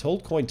spokesperson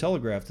told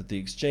Cointelegraph that the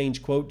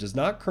exchange, quote, does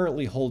not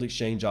currently hold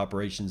exchange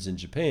operations in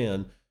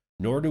Japan,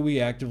 nor do we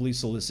actively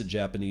solicit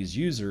Japanese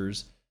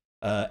users,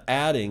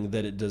 adding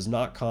that it does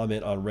not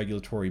comment on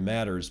regulatory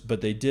matters. But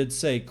they did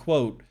say,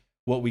 quote,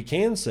 what we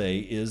can say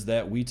is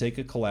that we take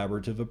a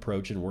collaborative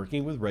approach in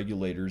working with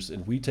regulators,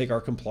 and we take our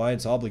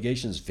compliance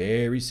obligations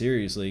very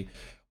seriously.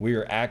 We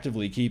are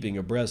actively keeping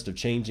abreast of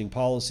changing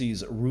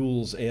policies,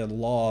 rules, and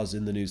laws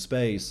in the new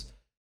space.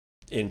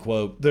 End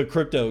quote. The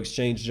crypto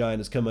exchange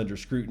giant has come under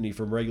scrutiny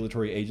from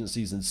regulatory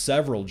agencies in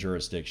several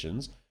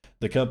jurisdictions.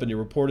 The company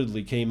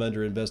reportedly came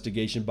under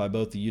investigation by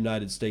both the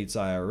United States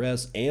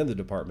IRS and the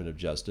Department of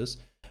Justice.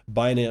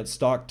 Binance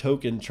stock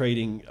token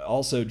trading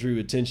also drew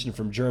attention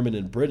from German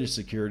and British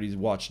securities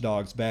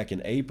watchdogs back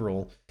in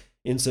April.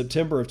 In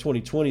September of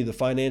 2020, the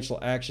Financial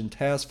Action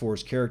Task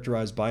Force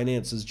characterized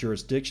Binance's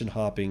jurisdiction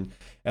hopping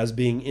as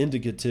being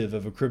indicative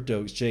of a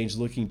crypto exchange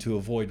looking to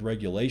avoid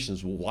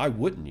regulations. Well, why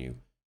wouldn't you?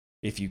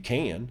 If you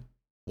can,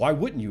 why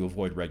wouldn't you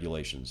avoid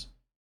regulations?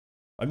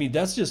 I mean,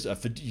 that's just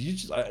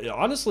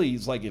honestly,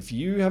 it's like if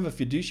you have a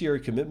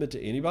fiduciary commitment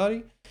to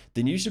anybody,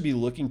 then you should be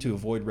looking to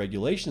avoid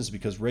regulations,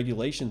 because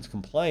regulations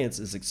compliance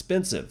is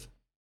expensive.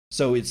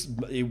 So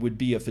it would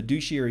be a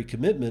fiduciary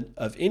commitment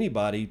of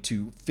anybody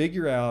to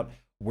figure out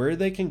where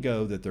they can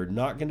go that they're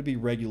not going to be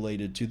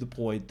regulated to the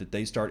point that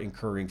they start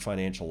incurring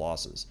financial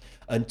losses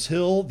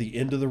until the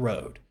end of the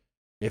road.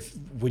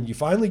 When you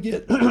finally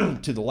get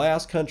to the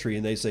last country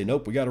and they say,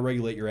 nope, we got to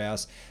regulate your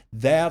ass,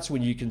 that's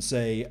when you can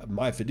say,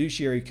 my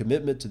fiduciary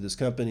commitment to this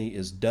company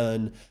is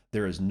done.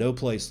 There is no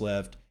place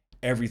left.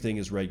 Everything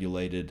is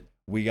regulated.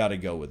 We got to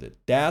go with it.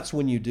 That's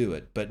when you do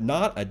it, but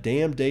not a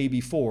damn day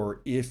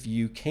before if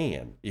you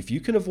can. If you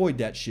can avoid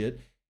that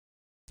shit,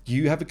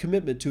 you have a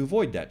commitment to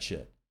avoid that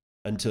shit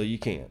until you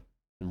can,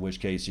 in which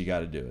case you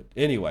got to do it.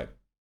 Anyway.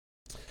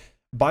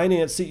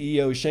 Binance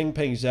CEO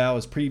Changpeng Zhao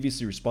has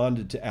previously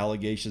responded to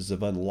allegations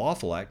of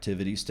unlawful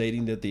activity,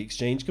 stating that the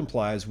exchange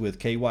complies with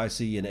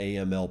KYC and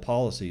AML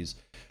policies.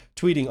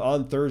 Tweeting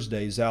on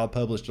Thursday, Zhao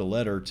published a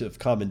letter of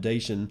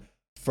commendation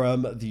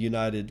from the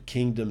United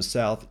Kingdom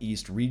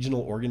Southeast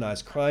Regional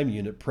Organized Crime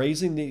Unit,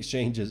 praising the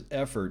exchange's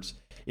efforts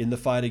in the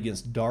fight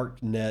against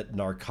darknet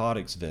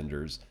narcotics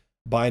vendors.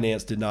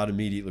 Binance did not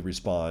immediately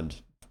respond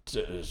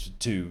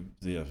to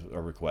the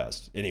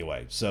request.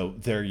 Anyway, so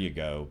there you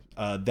go.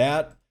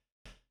 That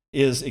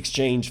is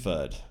exchange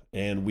FUD,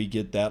 and we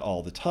get that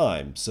all the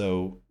time.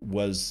 So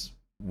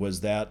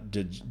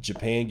did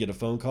Japan get a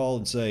phone call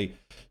and say,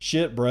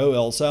 shit, bro,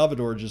 El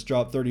Salvador just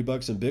dropped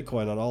 $30 in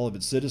Bitcoin on all of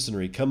its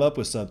citizenry, come up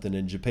with something?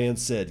 And Japan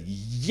said,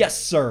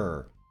 yes,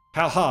 sir.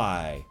 How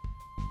high?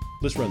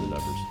 Let's run the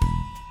numbers.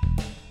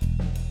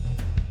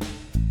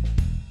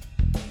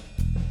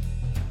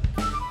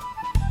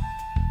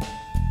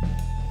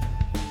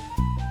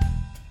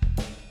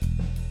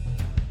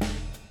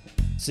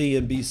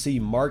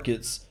 CNBC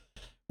Markets.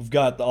 We've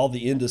got all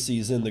the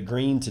indices in the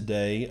green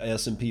today.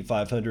 S&P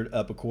 500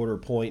 up a quarter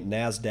point.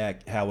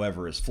 NASDAQ,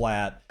 however, is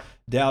flat.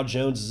 Dow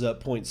Jones is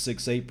up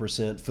 0.68%.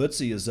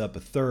 FTSE is up a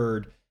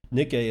third.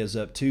 Nikkei is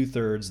up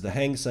 2/3. The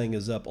Hang Seng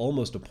is up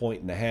almost 1.5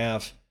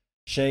 points.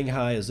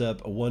 Shanghai is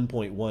up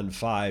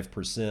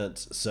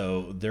 1.15%.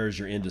 So there's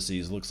your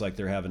indices. Looks like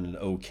they're having an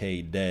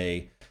okay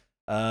day.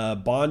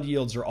 Bond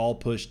yields are all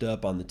pushed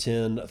up on the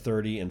 10,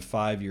 30, and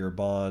 5-year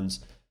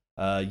bonds.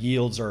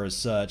 Yields are as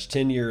such.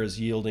 10-year is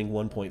yielding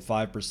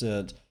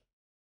 1.5%.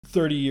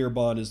 30-year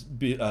bond is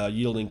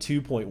yielding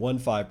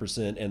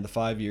 2.15%, and the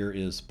 5-year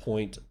is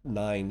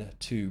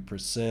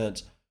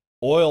 0.92%.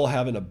 Oil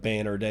having a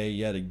banner day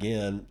yet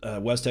again.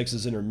 West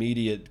Texas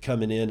Intermediate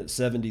coming in at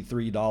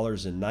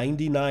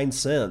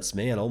 $73.99.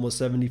 Man, almost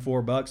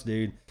 $74,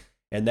 dude.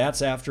 And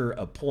that's after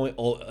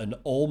an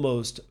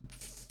almost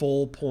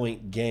full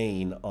point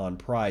gain on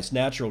price.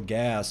 Natural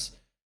gas,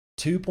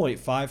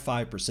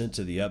 2.55%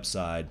 to the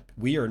upside.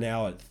 We are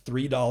now at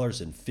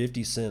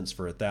 $3.50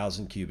 for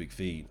 1,000 cubic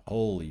feet.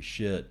 Holy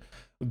shit.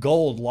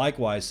 Gold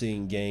likewise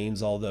seeing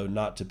gains, although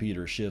not to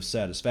Peter Schiff's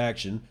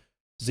satisfaction.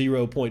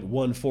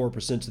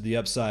 0.14% to the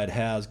upside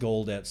has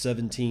gold at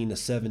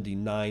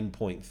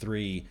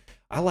 1779.3.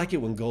 I like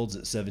it when gold's at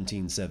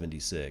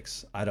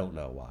 1776. I don't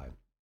know why.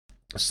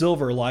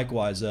 Silver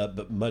likewise up,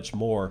 but much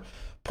more.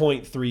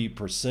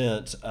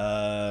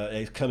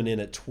 0.3%, coming in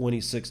at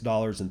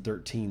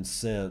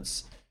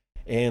 $26.13.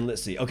 And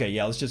let's see. Okay,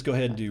 yeah, let's just go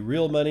ahead and do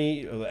real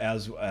money.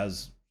 As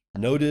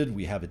noted,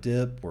 we have a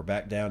dip. We're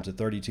back down to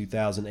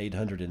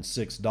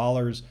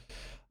 $32,806.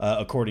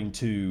 According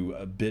to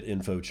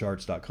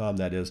bitinfocharts.com,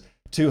 that is.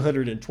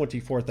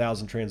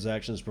 224,000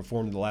 transactions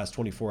performed in the last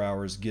 24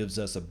 hours gives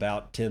us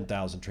about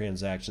 10,000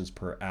 transactions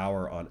per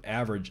hour on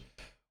average,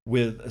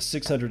 with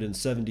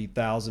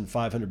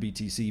 670,500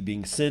 BTC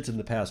being sent in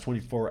the past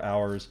 24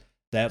 hours.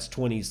 That's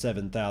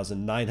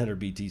 27,900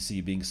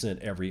 BTC being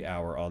sent every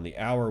hour on the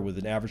hour, with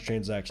an average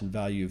transaction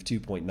value of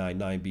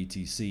 2.99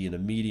 BTC and a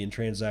median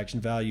transaction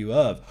value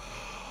of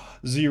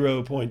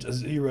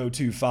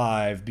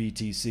 0.025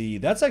 BTC.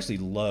 That's actually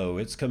low.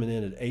 It's coming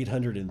in at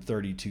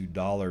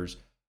 $832.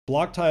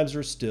 Block times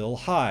are still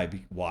high.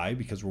 Why?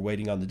 Because we're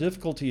waiting on the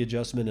difficulty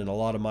adjustment and a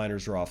lot of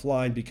miners are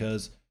offline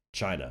because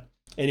China.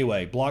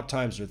 Anyway, block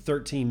times are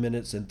 13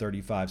 minutes and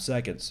 35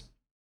 seconds.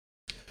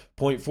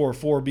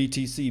 0.44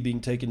 BTC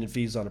being taken in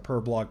fees on a per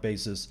block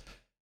basis.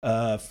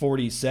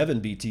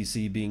 47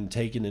 BTC being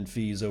taken in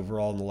fees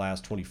overall in the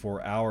last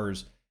 24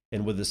 hours.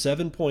 And with a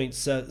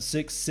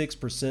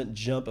 7.66%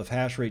 jump of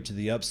hash rate to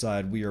the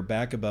upside, we are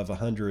back above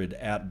 100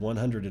 at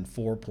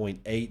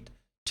 104.82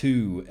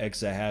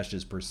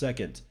 exahashes per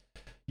second.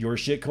 Your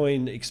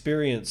shitcoin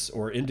experience,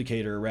 or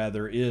indicator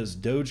rather, is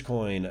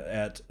Dogecoin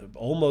at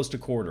almost a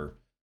quarter.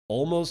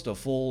 Almost a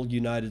full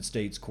United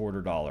States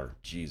quarter dollar.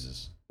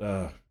 Jesus.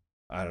 I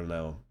don't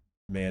know.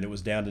 Man, it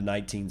was down to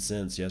 19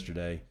 cents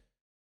yesterday.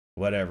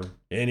 Whatever.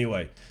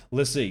 Anyway,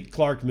 let's see.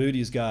 Clark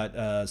Moody's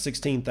got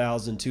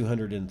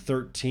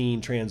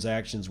 16,213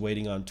 transactions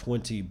waiting on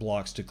 20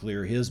 blocks to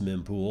clear his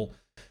mempool.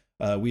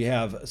 We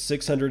have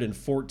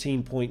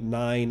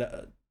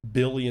 $614.9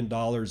 billion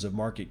of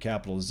market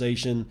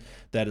capitalization.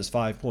 That is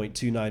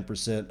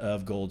 5.29%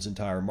 of gold's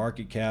entire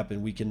market cap.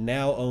 And we can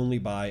now only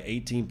buy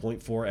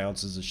 18.4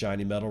 ounces of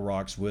shiny metal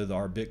rocks with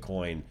our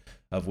Bitcoin,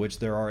 of which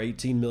there are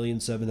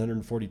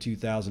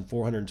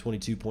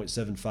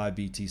 18,742,422.75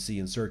 BTC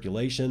in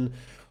circulation.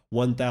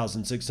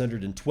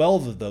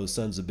 1,612 of those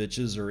sons of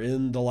bitches are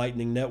in the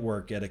Lightning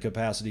Network at a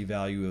capacity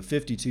value of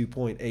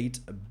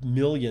 $52.8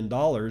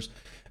 million,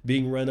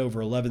 being run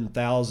over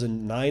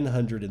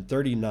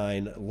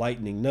 11,939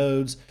 Lightning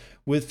nodes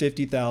with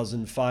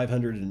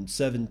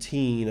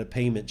 50,517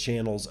 payment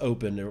channels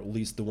open, or at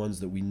least the ones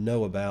that we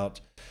know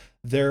about.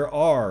 There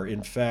is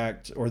in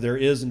fact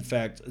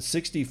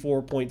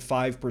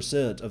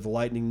 64.5% of the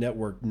Lightning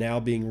Network now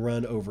being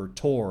run over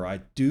Tor.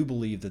 I do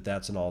believe that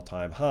that's an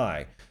all-time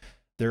high.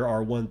 There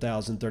are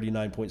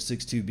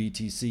 1,039.62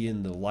 BTC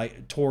in the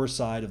Tor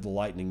side of the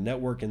Lightning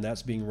Network, and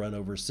that's being run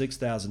over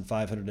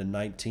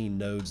 6,519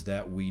 nodes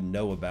that we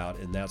know about,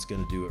 and that's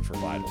going to do it for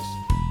Vitals.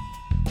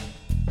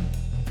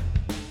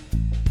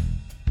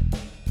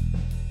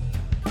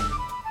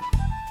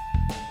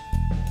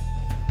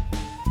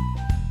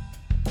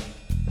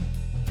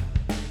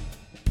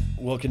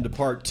 Welcome to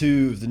part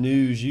 2 of the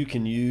news you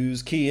can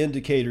use. Key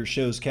indicator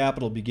shows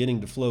capital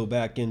beginning to flow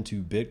back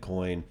into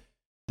Bitcoin.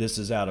 This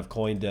is out of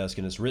CoinDesk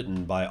and it's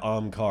written by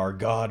Omkar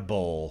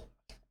Godboll.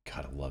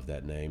 God, I love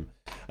that name.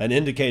 An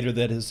indicator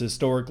that has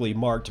historically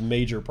marked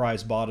major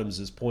price bottoms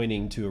is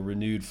pointing to a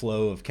renewed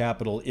flow of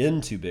capital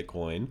into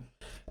Bitcoin.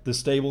 The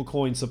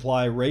stablecoin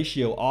supply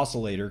ratio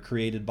oscillator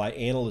created by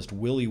analyst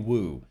Willy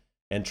Woo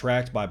and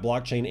tracked by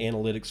blockchain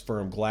analytics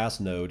firm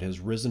Glassnode has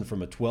risen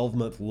from a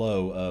 12-month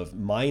low of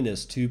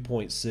minus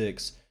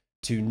 2.6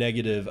 to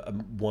negative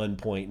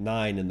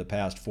 1.9 in the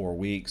past 4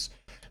 weeks.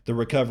 The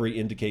recovery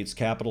indicates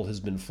capital has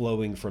been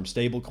flowing from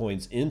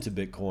stablecoins into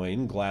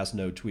Bitcoin,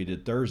 Glassnode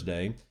tweeted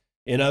Thursday.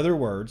 In other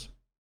words,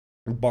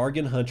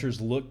 bargain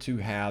hunters look to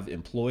have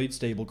employed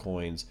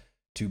stablecoins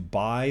to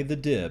buy the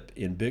dip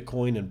in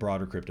Bitcoin and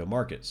broader crypto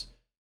markets.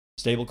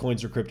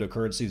 Stablecoins are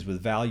cryptocurrencies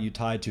with value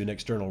tied to an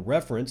external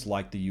reference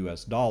like the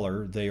US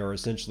dollar. They are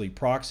essentially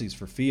proxies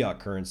for fiat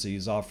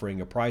currencies,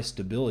 offering a price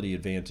stability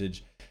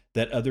advantage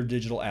that other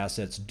digital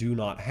assets do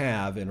not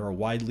have and are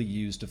widely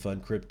used to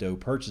fund crypto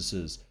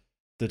purchases.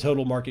 The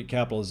total market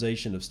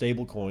capitalization of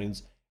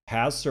stablecoins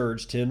has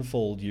surged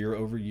tenfold year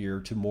over year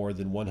to more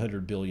than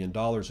 $100 billion,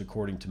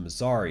 according to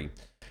Messari.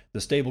 The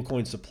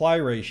stablecoin supply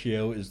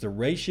ratio is the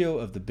ratio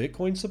of the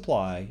Bitcoin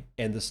supply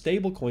and the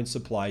stablecoin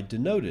supply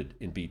denoted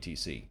in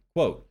BTC.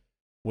 Quote,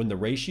 when the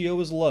ratio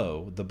is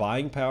low, the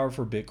buying power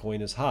for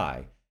Bitcoin is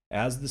high,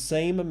 as the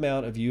same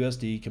amount of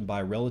USD can buy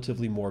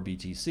relatively more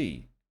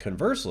BTC.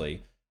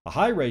 Conversely, a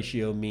high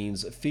ratio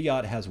means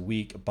fiat has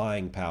weak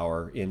buying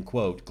power, end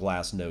quote,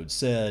 Glassnode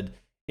said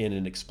in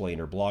an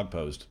explainer blog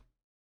post.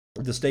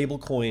 The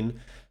stablecoin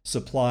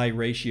supply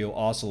ratio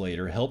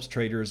oscillator helps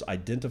traders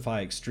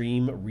identify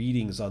extreme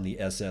readings on the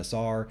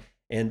SSR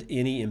and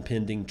any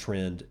impending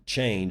trend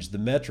change. The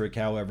metric,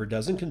 however,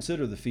 doesn't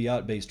consider the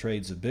fiat-based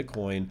trades of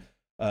Bitcoin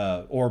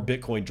or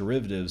Bitcoin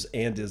derivatives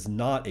and is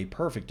not a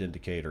perfect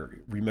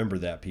indicator. Remember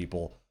that,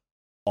 people.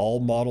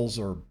 All models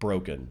are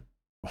broken.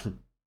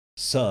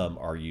 Some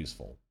are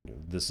useful.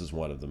 This is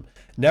one of them.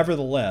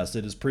 Nevertheless,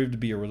 it has proved to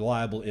be a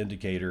reliable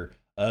indicator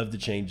of the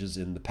changes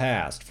in the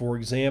past. For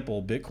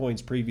example,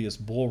 Bitcoin's previous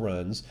bull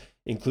runs,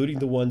 including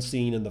the one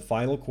seen in the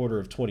final quarter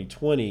of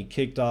 2020,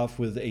 kicked off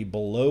with a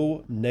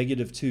below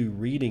 -2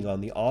 reading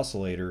on the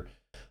oscillator,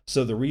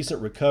 so the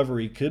recent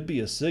recovery could be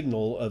a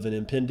signal of an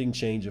impending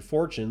change of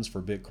fortunes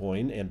for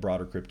Bitcoin and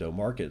broader crypto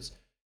markets.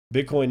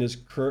 Bitcoin is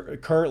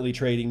currently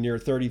trading near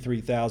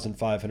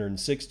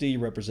 33,560,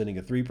 representing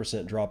a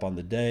 3% drop on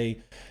the day.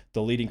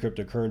 The leading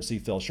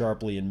cryptocurrency fell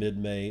sharply in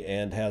mid-May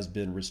and has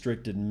been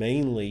restricted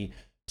mainly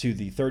to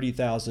the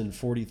 $30,000,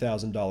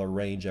 $40,000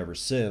 range ever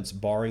since,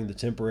 barring the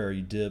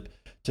temporary dip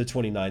to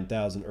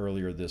 $29,000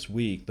 earlier this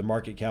week. The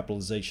market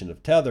capitalization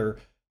of Tether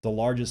the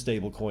largest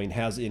stablecoin,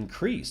 has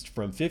increased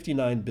from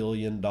 $59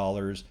 billion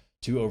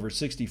to over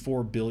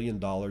 $64 billion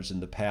in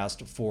the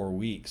past 4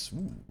 weeks.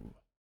 Ooh,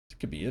 it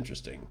could be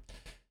interesting.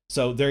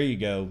 So there you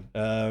go.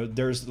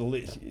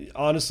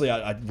 Honestly,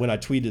 when I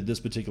tweeted this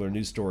particular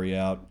news story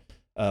out,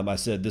 I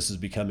said this is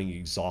becoming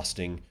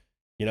exhausting.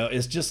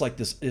 It's just like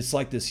this. It's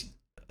like this.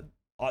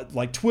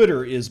 Like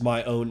Twitter is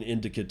my own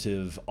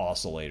indicative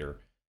oscillator,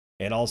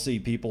 and I'll see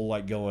people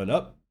like going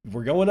up.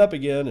 We're going up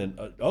again,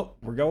 and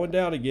we're going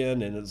down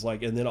again, and it's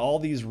like, and then all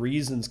these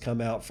reasons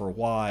come out for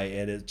why,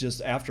 and it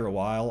just after a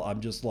while,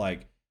 I'm just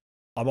like,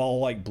 I'm all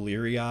like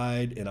bleary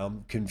eyed and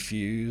I'm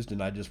confused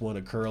and I just want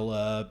to curl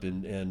up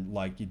and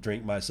like you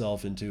drink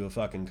myself into a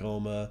fucking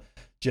coma.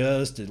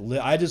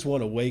 I just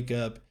want to wake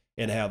up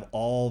and have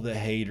all the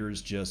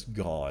haters just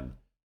gone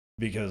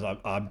because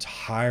I'm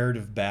tired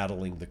of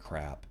battling the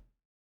crap.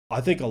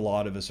 I think a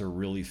lot of us are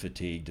really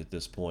fatigued at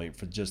this point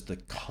for just the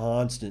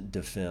constant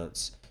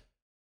defense,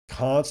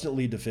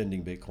 constantly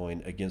defending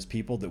Bitcoin against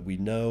people that we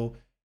know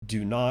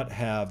do not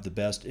have the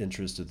best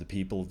interest of the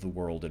people of the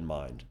world in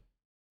mind.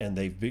 And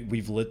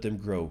we've let them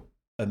grow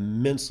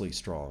immensely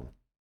strong.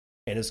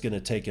 And it's going to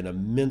take an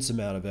immense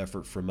amount of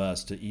effort from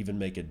us to even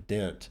make a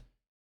dent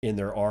in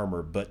their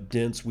armor, but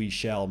dents we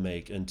shall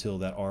make until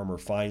that armor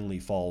finally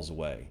falls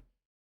away.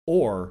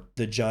 Or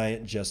the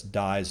giant just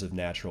dies of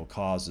natural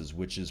causes,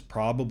 which is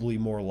probably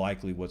more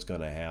likely what's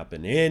going to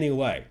happen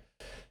anyway.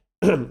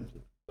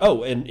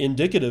 Oh, and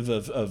indicative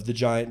of the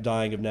giant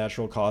dying of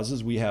natural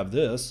causes, we have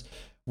this.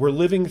 We're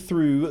living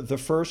through the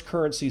first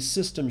currency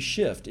system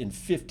shift in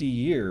 50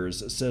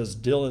 years, says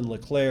Dylan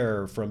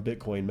LeClaire from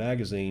Bitcoin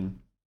Magazine.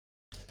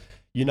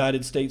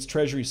 United States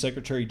Treasury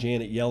Secretary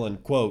Janet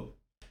Yellen, quote,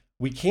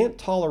 "We can't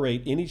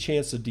tolerate any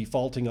chance of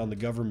defaulting on the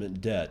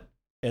government debt,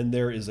 and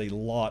there is a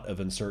lot of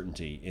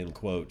uncertainty," end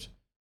quote.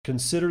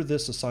 Consider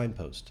this a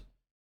signpost.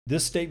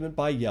 This statement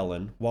by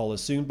Yellen, while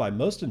assumed by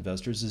most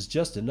investors, is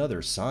just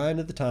another sign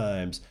of the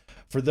times.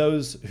 For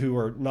those who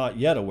are not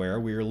yet aware,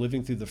 we are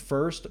living through the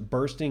first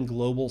bursting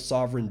global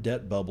sovereign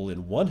debt bubble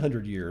in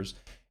 100 years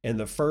and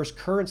the first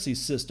currency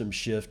system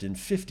shift in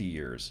 50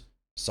 years.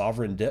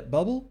 Sovereign debt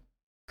bubble?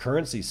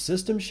 Currency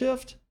system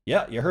shift?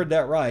 Yeah, you heard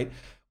that right.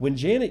 When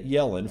Janet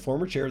Yellen,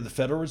 former chair of the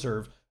Federal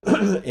Reserve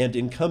and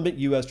incumbent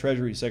U.S.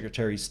 Treasury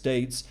Secretary,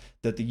 states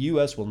that the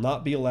U.S. will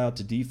not be allowed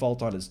to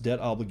default on its debt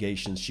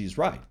obligations, she's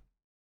right.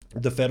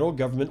 The federal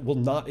government will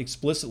not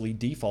explicitly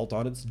default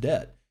on its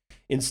debt.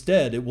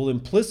 Instead, it will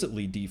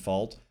implicitly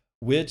default,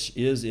 which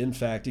is in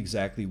fact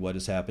exactly what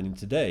is happening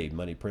today.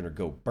 Money printer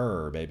go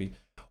burr, baby.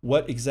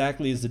 What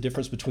exactly is the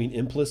difference between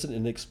implicit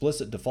and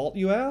explicit default,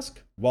 you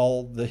ask?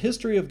 While the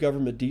history of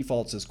government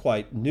defaults is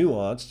quite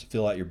nuanced,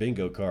 fill out your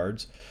bingo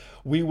cards,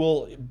 we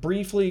will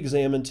briefly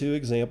examine two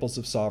examples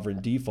of sovereign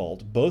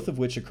default, both of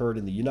which occurred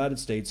in the United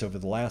States over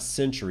the last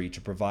century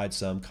to provide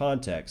some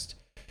context.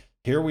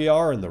 Here we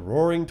are in the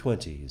Roaring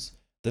Twenties.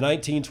 The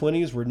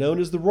 1920s were known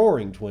as the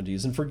Roaring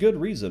Twenties, and for good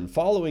reason.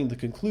 Following the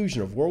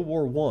conclusion of World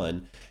War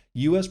I,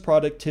 U.S.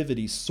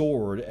 productivity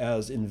soared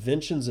as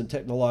inventions and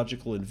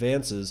technological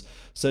advances,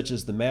 such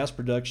as the mass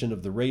production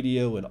of the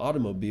radio and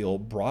automobile,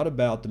 brought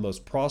about the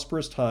most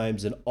prosperous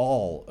times in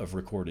all of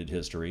recorded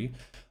history.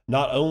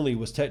 Not only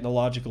was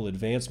technological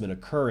advancement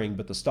occurring,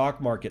 but the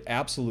stock market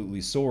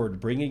absolutely soared,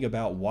 bringing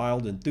about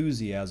wild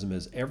enthusiasm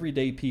as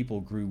everyday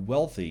people grew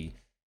wealthy,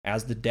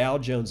 as the Dow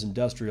Jones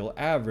Industrial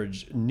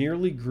Average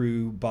nearly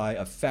grew by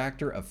a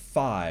factor of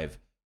 5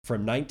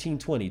 from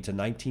 1920 to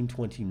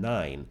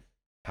 1929.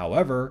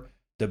 However,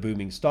 the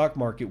booming stock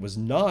market was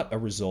not a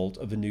result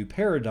of a new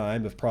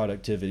paradigm of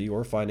productivity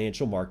or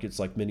financial markets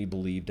like many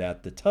believed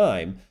at the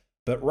time,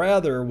 but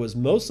rather was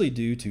mostly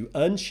due to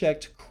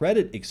unchecked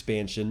credit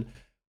expansion,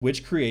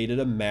 which created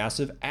a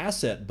massive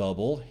asset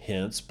bubble,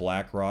 hence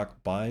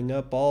BlackRock buying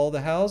up all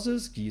the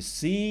houses.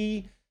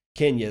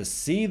 Can you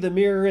see the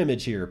mirror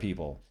image here,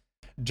 people?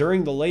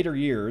 During the later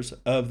years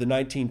of the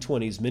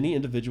 1920s, many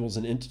individuals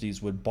and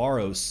entities would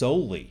borrow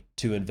solely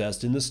to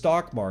invest in the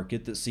stock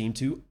market that seemed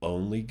to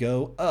only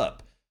go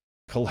up.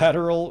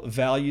 Collateral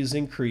values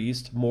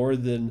increased,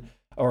 then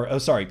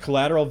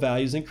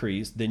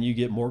you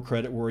get more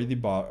credit-worthy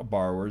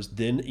borrowers,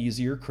 then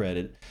easier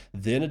credit,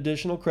 then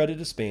additional credit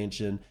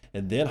expansion,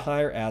 and then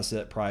higher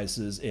asset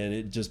prices, and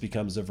it just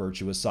becomes a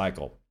virtuous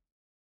cycle.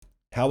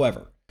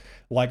 However,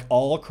 like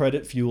all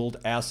credit-fueled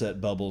asset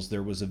bubbles,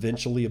 there was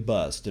eventually a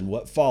bust, and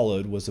what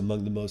followed was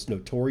among the most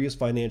notorious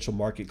financial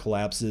market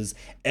collapses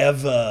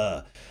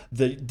ever.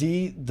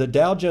 The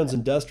Dow Jones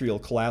Industrial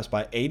collapsed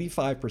by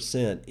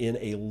 85% in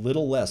a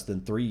little less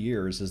than 3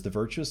 years as the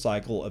virtuous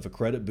cycle of a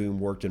credit boom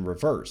worked in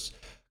reverse.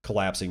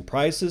 Collapsing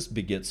prices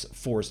begets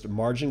forced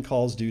margin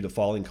calls due to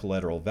falling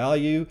collateral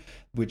value,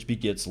 which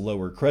begets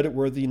lower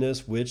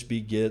creditworthiness, which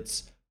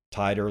begets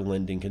tighter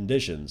lending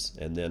conditions,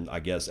 and then I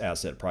guess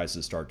asset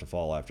prices start to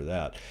fall after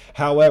that.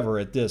 However,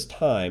 at this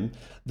time,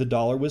 the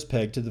dollar was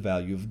pegged to the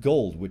value of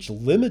gold, which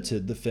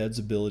limited the Fed's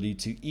ability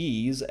to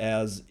ease,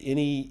 as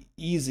any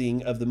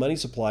easing of the money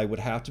supply would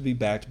have to be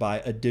backed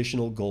by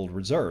additional gold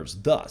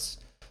reserves. Thus,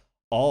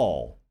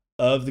 all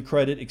of the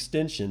credit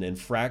extension and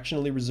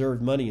fractionally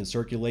reserved money in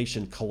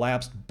circulation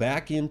collapsed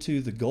back into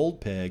the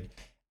gold peg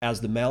as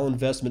the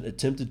malinvestment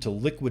attempted to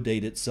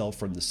liquidate itself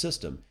from the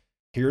system.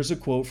 Here's a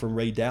quote from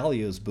Ray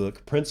Dalio's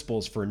book,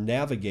 Principles for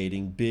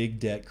Navigating Big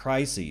Debt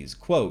Crises.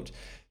 Quote,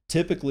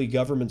 typically,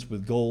 governments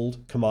with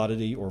gold,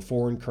 commodity, or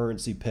foreign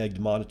currency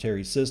pegged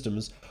monetary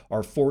systems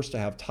are forced to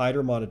have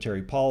tighter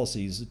monetary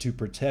policies to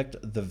protect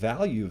the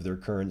value of their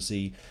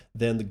currency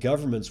than the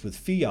governments with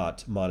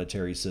fiat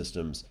monetary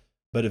systems.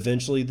 But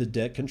eventually, the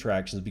debt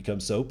contractions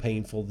become so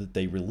painful that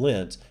they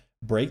relent,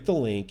 break the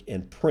link,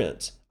 and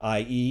print,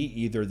 i.e.,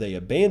 either they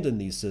abandon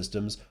these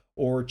systems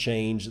or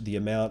change the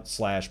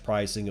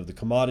amount/pricing of the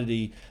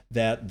commodity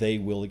that they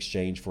will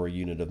exchange for a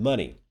unit of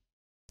money.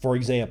 For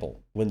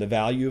example, when the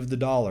value of the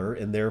dollar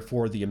and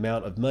therefore the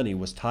amount of money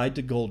was tied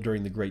to gold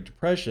during the Great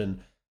Depression,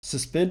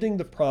 suspending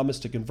the promise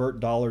to convert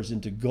dollars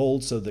into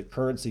gold so that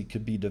currency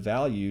could be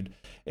devalued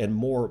and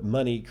more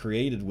money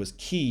created was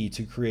key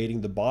to creating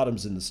the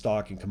bottoms in the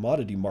stock and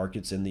commodity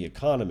markets in the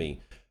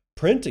economy.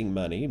 Printing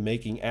money,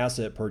 making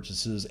asset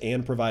purchases,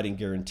 and providing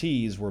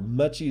guarantees were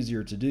much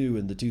easier to do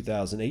in the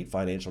 2008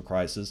 financial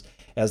crisis,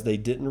 as they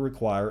didn't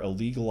require a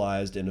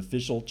legalized and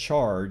official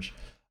charge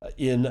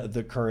in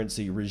the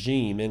currency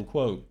regime, end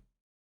quote.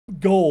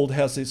 Gold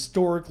has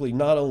historically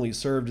not only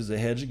served as a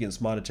hedge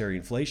against monetary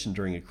inflation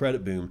during a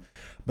credit boom,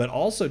 but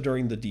also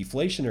during the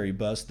deflationary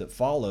bust that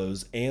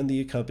follows and the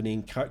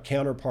accompanying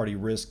counterparty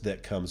risk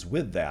that comes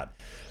with that.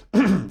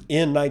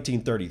 In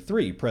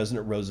 1933,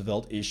 President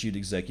Roosevelt issued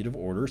Executive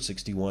Order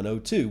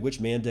 6102,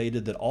 which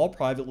mandated that all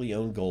privately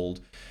owned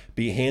gold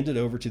be handed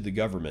over to the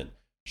government.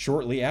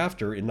 Shortly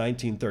after, in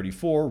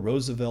 1934,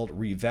 Roosevelt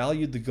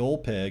revalued the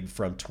gold peg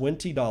from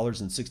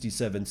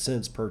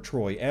 $20.67 per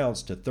troy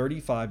ounce to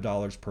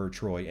 $35 per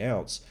troy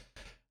ounce.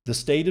 The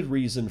stated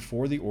reason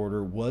for the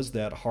order was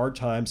that hard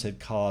times had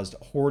caused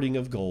hoarding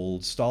of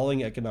gold,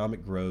 stalling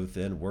economic growth,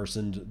 and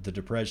worsened the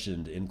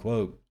Depression, end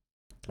quote.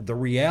 The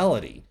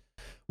reality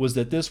was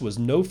that this was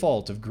no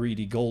fault of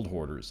greedy gold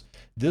hoarders.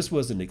 This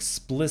was an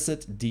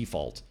explicit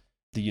default.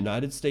 The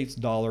United States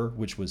dollar,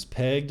 which was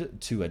pegged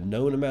to a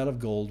known amount of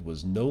gold,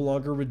 was no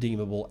longer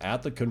redeemable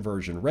at the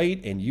conversion rate,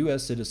 and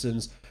U.S.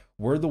 citizens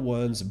were the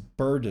ones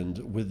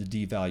burdened with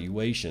the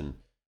devaluation.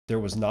 There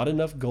was not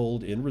enough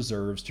gold in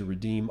reserves to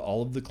redeem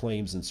all of the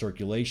claims in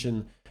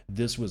circulation.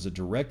 This was a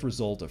direct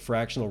result of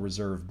fractional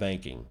reserve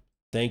banking.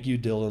 Thank you,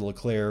 Dylan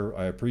LeClaire.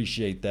 I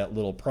appreciate that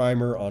little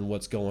primer on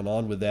what's going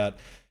on with that.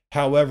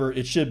 However,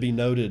 it should be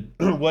noted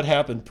what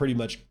happened pretty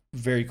much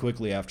very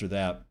quickly after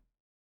that.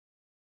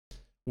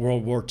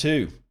 World War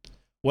II.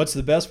 What's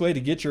the best way to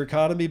get your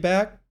economy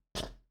back?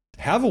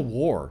 Have a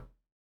war,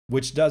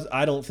 which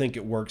I don't think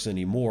it works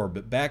anymore,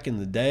 but back in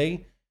the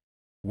day,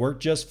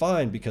 worked just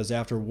fine because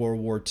after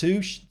World War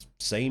II,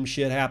 same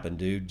shit happened,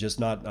 dude. Just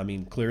not,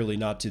 clearly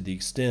not to the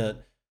extent.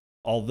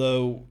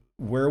 Although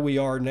where we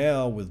are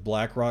now with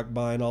BlackRock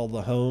buying all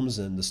the homes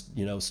and the,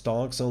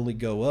 stonks only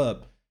go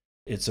up,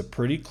 it's a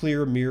pretty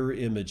clear mirror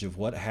image of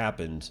what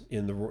happened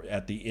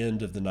at the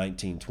end of the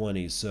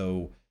 1920s.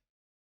 So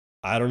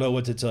I don't know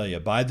what to tell you.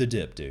 Buy the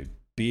dip, dude.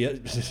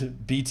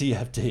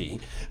 BTFT.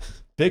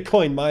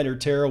 Bitcoin miner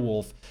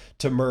TeraWulf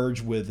to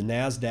merge with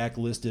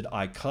NASDAQ-listed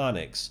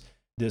Iconix.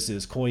 This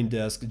is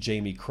CoinDesk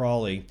Jamie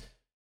Crawley.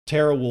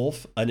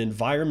 TeraWulf, an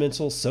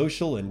environmental,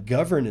 social, and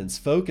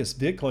governance-focused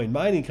Bitcoin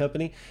mining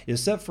company,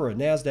 is set for a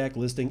NASDAQ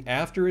listing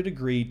after it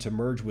agreed to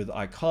merge with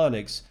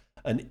Iconix,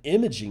 an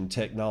imaging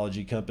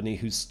technology company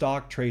whose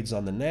stock trades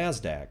on the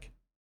NASDAQ.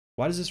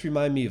 Why does this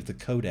remind me of the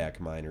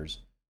Kodak miners?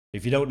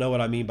 If you don't know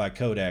what I mean by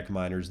Kodak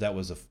miners, that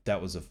was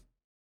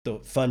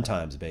fun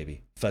times,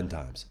 baby. Fun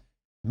times.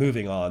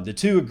 Moving on, the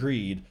two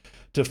agreed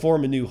to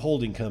form a new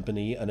holding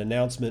company, an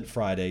announcement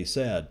Friday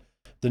said.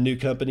 The new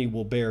company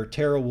will bear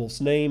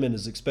TeraWulf's name and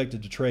is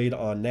expected to trade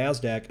on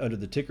NASDAQ under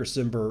the ticker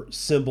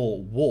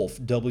symbol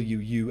WULF,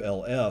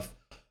 W-U-L-F.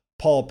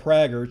 Paul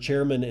Prager,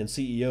 chairman and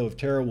CEO of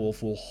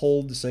TeraWulf, will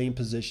hold the same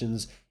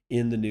positions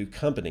in the new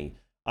company.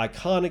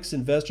 Iconix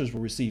investors will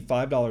receive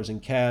 $5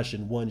 in cash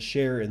and 1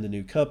 share in the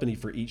new company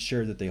for each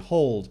share that they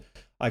hold.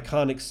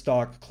 Iconix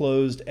stock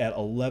closed at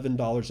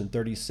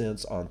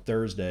 $11.30 on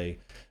Thursday.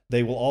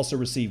 They will also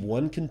receive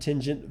 1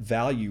 contingent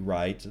value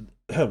right,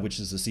 which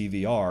is a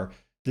CVR.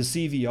 The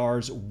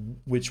CVRs,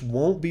 which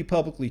won't be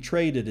publicly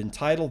traded,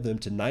 entitle them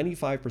to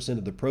 95%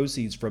 of the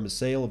proceeds from a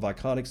sale of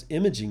Iconix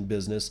imaging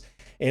business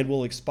and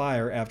will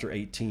expire after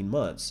 18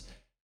 months.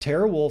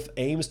 TeraWulf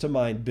aims to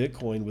mine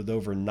Bitcoin with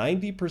over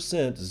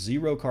 90%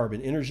 zero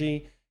carbon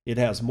energy. It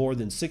has more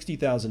than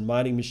 60,000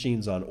 mining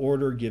machines on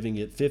order, giving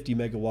it 50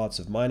 megawatts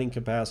of mining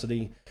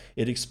capacity.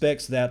 It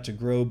expects that to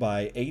grow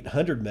by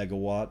 800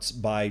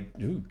 megawatts by,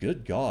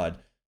 good God,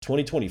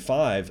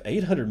 2025,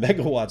 800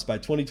 megawatts by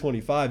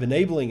 2025,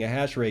 enabling a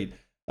hash rate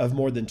of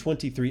more than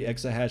 23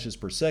 exahashes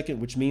per second,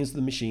 which means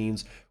the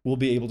machines will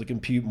be able to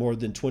compute more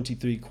than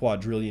 23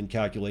 quadrillion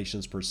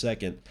calculations per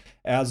second.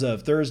 As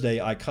of Thursday,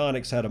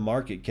 Iconix had a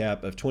market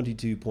cap of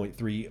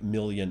 $22.3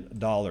 million.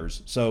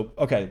 So,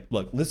 okay,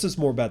 look, this is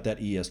more about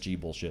that ESG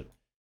bullshit,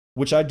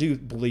 which I do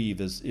believe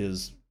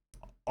is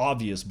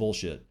obvious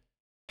bullshit.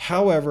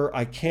 However,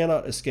 I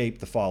cannot escape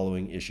the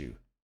following issue.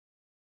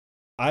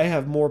 I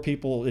have more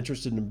people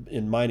interested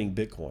in mining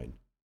Bitcoin,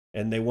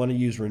 and they want to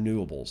use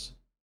renewables.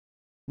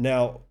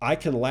 Now, I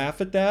can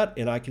laugh at that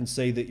and I can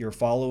say that you're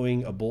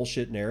following a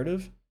bullshit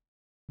narrative,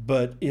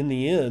 but in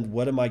the end,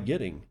 what am I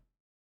getting?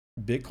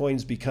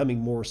 Bitcoin's becoming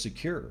more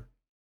secure.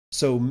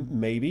 So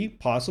maybe,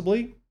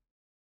 possibly,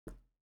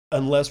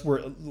 unless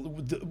we're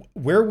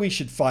where we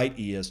should fight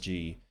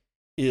ESG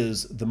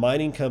is the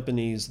mining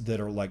companies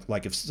that are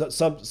like if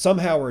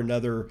somehow or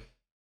another,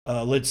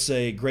 let's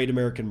say Great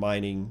American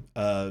Mining,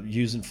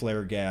 using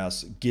flare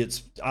gas,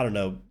 gets, I don't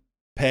know,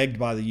 pegged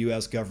by the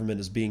U.S. government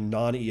as being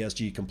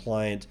non-ESG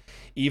compliant,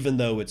 even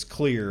though it's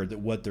clear that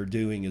what they're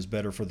doing is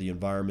better for the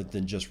environment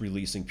than just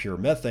releasing pure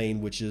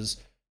methane, which is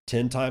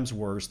 10 times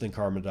worse than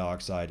carbon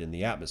dioxide in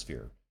the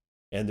atmosphere.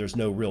 And there's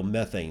no real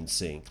methane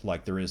sink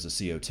like there is a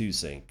CO2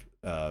 sink.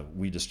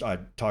 I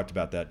talked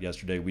about that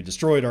yesterday. We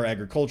destroyed our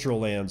agricultural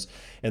lands,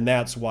 and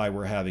that's why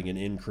we're having an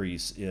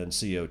increase in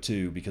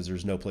CO2, because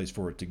there's no place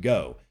for it to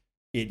go.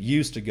 It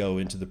used to go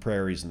into the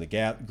prairies and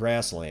the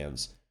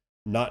grasslands,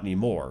 not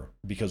anymore,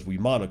 because we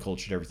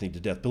monocultured everything to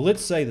death. But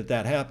let's say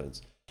that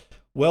happens.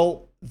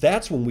 Well,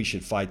 that's when we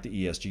should fight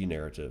the ESG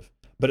narrative.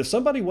 But if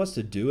somebody wants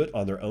to do it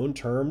on their own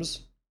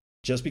terms,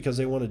 just because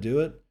they want to do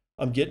it,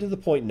 I'm getting to the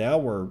point now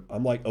where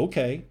I'm like,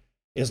 okay,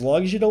 as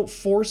long as you don't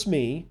force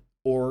me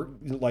or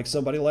like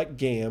somebody like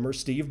Gam or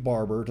Steve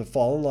Barber to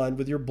fall in line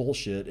with your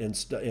bullshit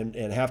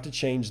and have to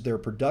change their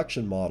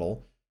production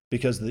model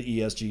because of the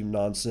ESG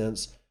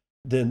nonsense,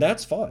 then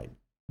that's fine.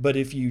 But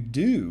if you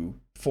do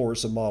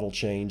force a model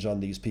change on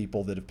these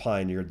people that have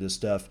pioneered this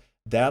stuff,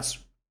 that's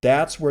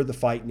where the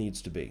fight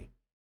needs to be.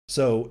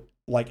 So,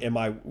 like, am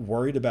I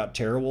worried about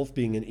TeraWulf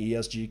being an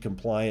ESG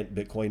compliant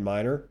Bitcoin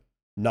miner?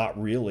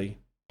 Not really.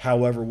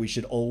 However, we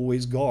should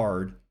always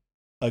guard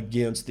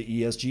against the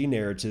ESG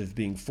narrative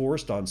being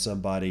forced on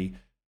somebody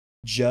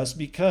just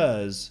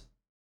because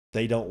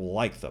they don't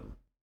like them.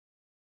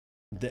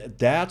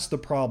 That's the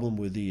problem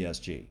with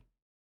ESG.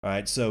 All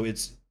right. So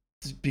it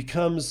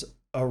becomes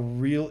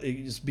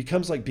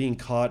like being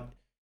caught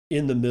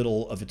in the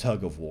middle of a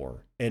tug of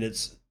war. And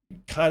it's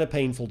kind of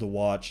painful to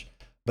watch.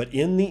 But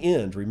in the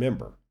end,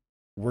 remember,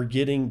 we're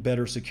getting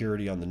better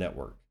security on the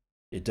network.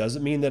 It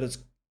doesn't mean that it's,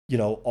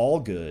 all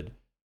good,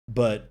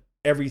 but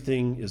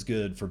everything is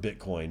good for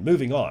Bitcoin.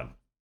 Moving on.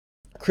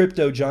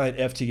 Crypto giant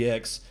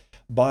FTX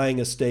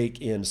buying a stake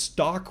in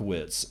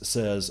Stockwits,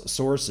 says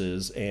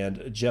sources,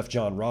 and Jeff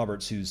John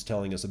Roberts, who's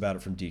telling us about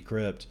it from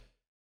Decrypt.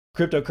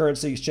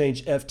 Cryptocurrency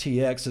exchange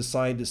FTX has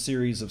signed a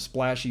series of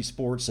splashy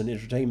sports and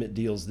entertainment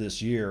deals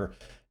this year.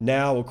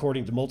 Now,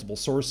 according to multiple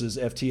sources,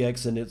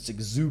 FTX and its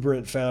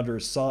exuberant founder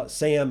Sam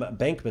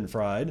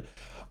Bankman-Fried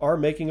are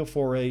making a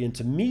foray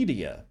into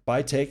media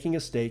by taking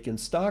a stake in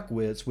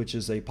Stockwits, which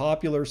is a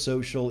popular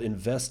social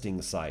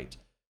investing site.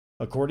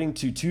 According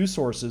to two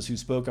sources who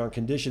spoke on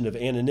condition of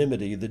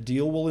anonymity, the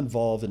deal will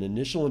involve an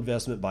initial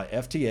investment by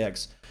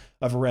FTX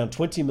of around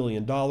 $20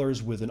 million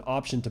with an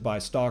option to buy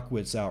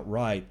Stockwits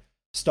outright.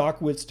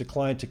 Stockwits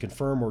declined to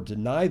confirm or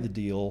deny the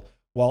deal,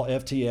 while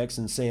FTX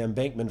and Sam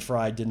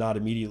Bankman-Fried did not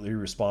immediately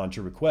respond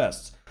to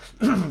requests.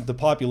 The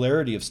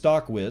popularity of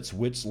Stockwits,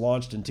 which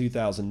launched in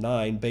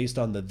 2009 based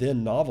on the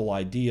then novel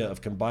idea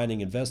of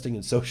combining investing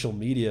and social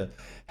media,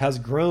 has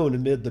grown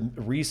amid the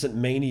recent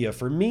mania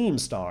for meme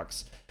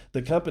stocks.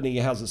 The company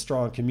has a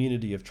strong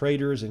community of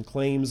traders and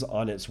claims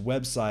on its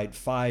website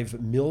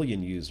 5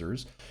 million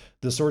users.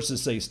 The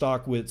sources say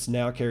Stockwits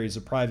now carries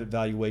a private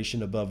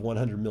valuation above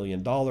 $100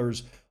 million,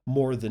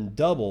 more than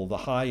double the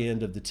high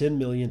end of the 10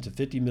 million to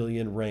 50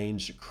 million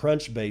range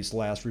Crunchbase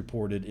last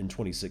reported in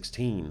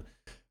 2016.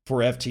 For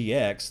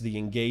FTX, the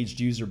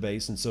engaged user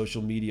base and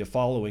social media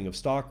following of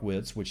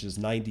Stockwits, which is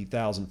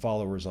 90,000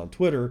 followers on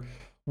Twitter,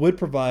 would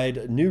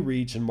provide new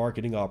reach and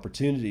marketing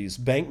opportunities.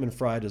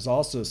 Bankman-Fried has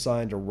also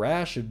signed a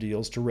rash of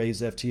deals to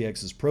raise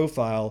FTX's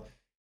profile,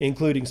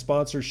 including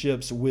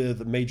sponsorships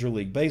with Major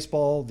League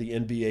Baseball, the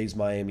NBA's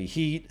Miami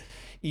Heat,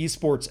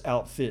 esports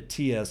outfit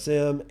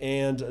TSM,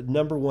 and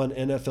number one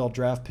NFL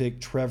draft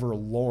pick Trevor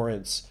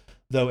Lawrence,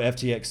 though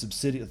FTX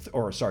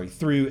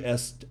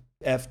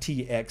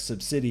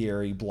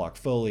subsidiary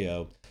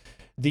Blockfolio.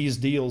 These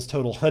deals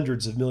total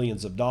hundreds of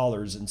millions of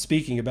dollars. And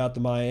speaking about the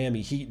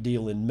Miami Heat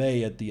deal in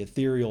May at the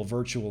Ethereal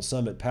Virtual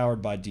Summit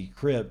powered by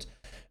Decrypt,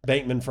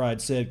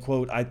 Bankman-Fried said,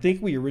 quote, "I think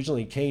we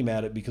originally came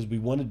at it because we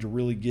wanted to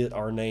really get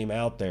our name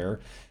out there.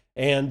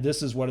 And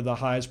this is one of the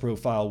highest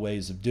profile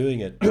ways of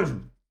doing it."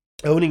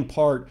 Owning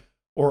part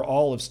or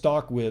all of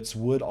Stockwits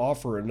would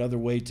offer another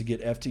way to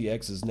get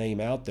FTX's name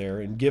out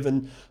there. And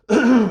given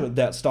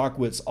that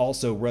Stockwits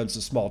also runs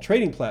a small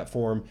trading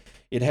platform,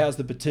 it has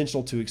the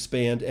potential to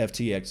expand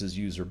FTX's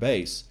user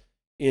base.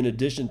 In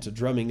addition to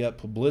drumming up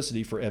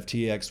publicity for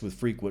FTX with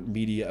frequent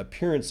media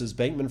appearances,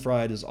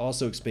 Bankman-Fried has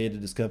also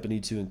expanded his company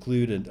to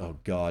include an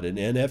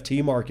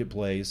NFT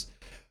marketplace,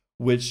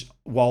 which,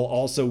 while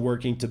also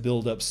working to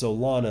build up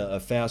Solana, a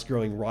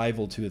fast-growing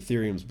rival to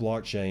Ethereum's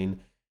blockchain.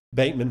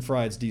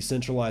 Bankman-Fried's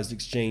decentralized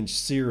exchange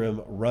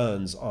Serum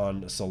runs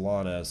on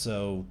Solana.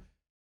 So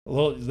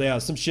Well, yeah,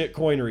 some shit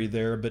coinery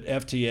there, but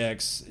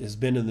FTX has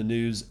been in the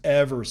news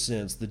ever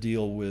since the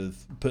deal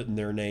with putting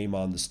their name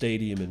on the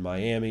stadium in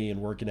Miami and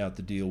working out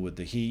the deal with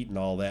the Heat and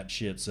all that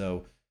shit.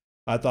 So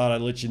I thought I'd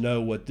let you know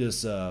what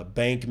this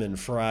Bankman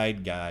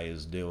Fried guy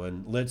is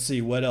doing. Let's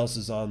see what else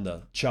is on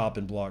the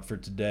chopping block for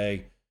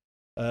today.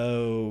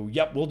 Oh,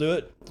 yep, we'll do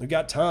it. We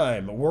got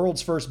time.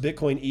 World's first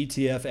Bitcoin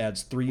ETF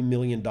adds $3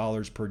 million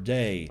per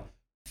day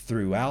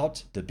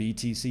throughout the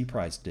BTC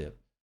price dip.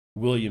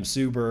 William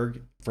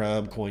Suberg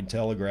from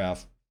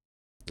Cointelegraph.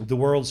 The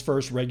world's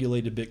first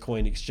regulated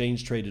Bitcoin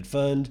exchange traded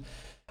fund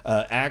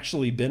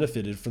actually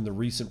benefited from the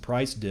recent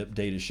price dip,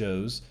 data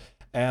shows.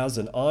 As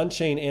an on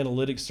chain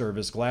analytics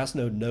service,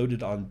 Glassnode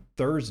noted on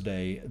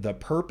Thursday the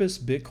Purpose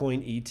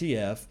Bitcoin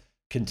ETF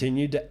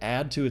continued to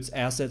add to its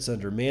assets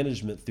under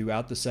management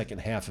throughout the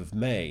second half of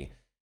May.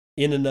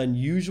 In an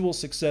unusual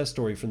success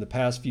story from the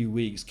past few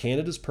weeks,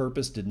 Canada's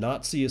Purpose did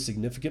not see a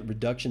significant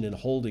reduction in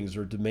holdings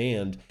or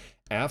demand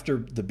after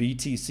the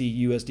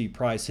BTC USD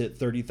price hit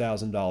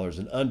 $30,000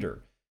 and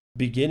under.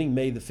 Beginning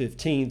May the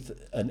 15th,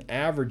 an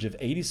average of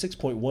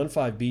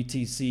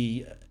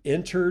 86.15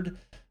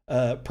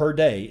 BTC per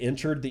day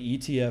entered the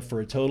ETF for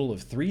a total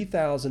of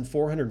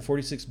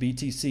 3,446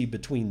 BTC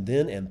between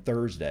then and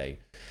Thursday.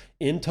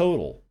 In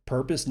total,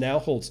 Purpose now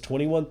holds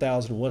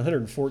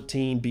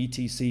 21,114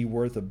 BTC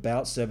worth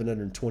about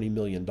 $720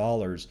 million.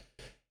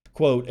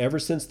 Quote, ever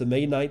since the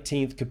May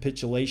 19th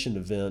capitulation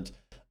event,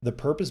 the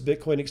Purpose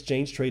Bitcoin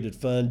Exchange Traded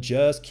Fund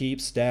just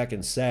keeps stacking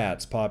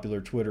sats, popular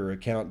Twitter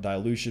account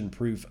Dilution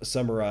Proof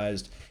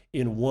summarized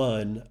in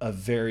one of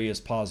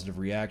various positive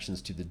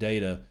reactions to the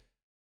data.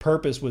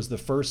 Purpose was the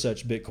first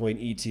such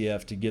Bitcoin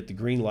ETF to get the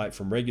green light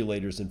from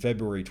regulators in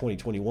February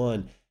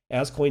 2021.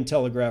 As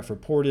Cointelegraph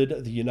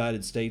reported, the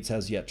United States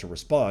has yet to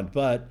respond,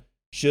 but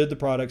should the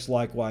products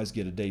likewise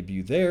get a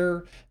debut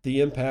there,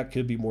 the impact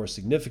could be more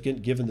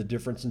significant given the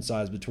difference in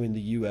size between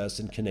the US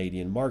and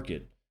Canadian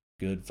market.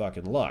 Good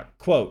fucking luck.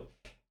 Quote,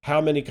 how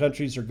many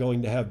countries are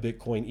going to have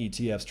Bitcoin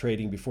ETFs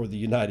trading before the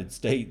United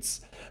States?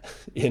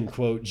 End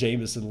quote.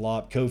 Jameson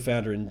Lopp,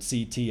 co-founder and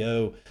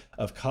CTO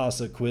of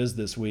Casa, quizzed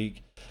this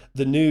week.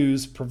 The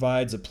news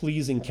provides a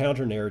pleasing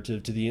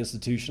counter-narrative to the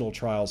institutional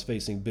trials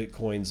facing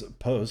Bitcoin's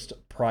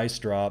post-price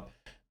drop.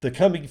 The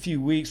coming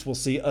few weeks will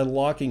see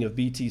unlocking of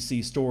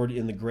BTC stored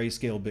in the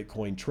Grayscale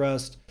Bitcoin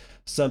Trust,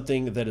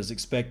 something that is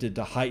expected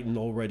to heighten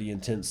already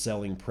intense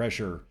selling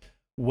pressure.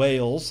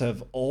 Whales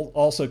have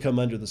also come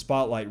under the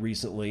spotlight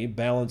recently,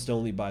 balanced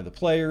only by the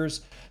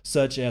players,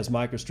 such as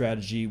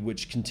MicroStrategy,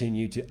 which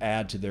continue to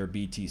add to their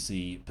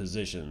BTC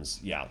positions.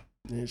 Yeah,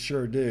 they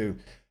sure do.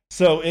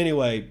 So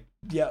anyway,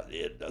 yeah,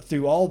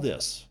 through all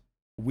this,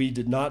 we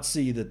did not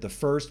see that the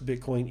first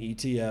Bitcoin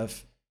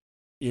ETF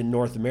in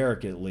North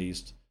America, at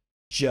least,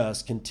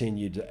 just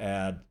continued to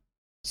add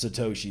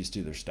Satoshis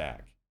to their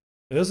stack.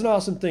 It was an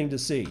awesome thing to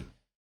see.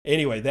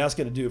 Anyway, that's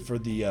going to do it for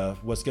the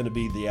what's going to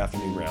be the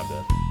afternoon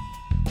roundup.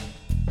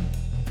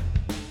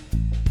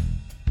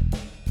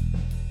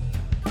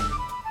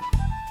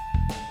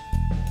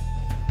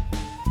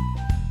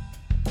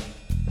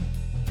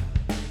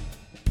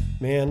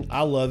 Man,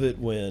 I love it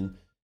when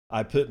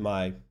I put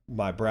my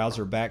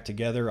browser back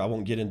together. I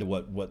won't get into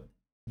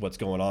what's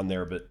going on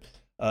there, but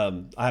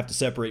I have to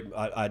separate.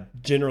 I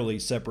generally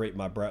separate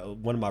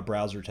one of my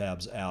browser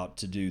tabs out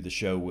to do the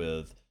show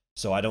with,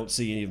 so I don't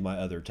see any of my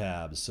other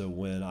tabs. So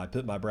when I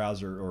put my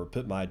browser or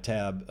put my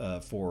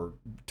tab for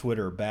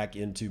Twitter back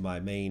into my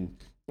main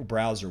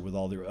browser with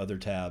all the other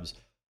tabs,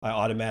 I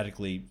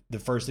automatically, the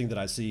first thing that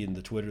I see in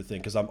the Twitter thing,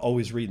 because I'm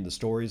always reading the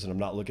stories and I'm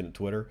not looking at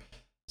Twitter.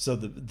 So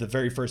the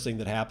very first thing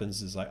that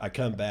happens is I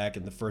come back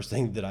and the first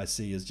thing that I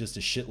see is just a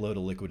shitload of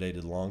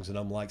liquidated longs. And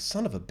I'm like,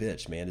 son of a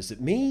bitch, man, is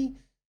it me?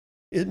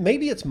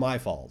 Maybe it's my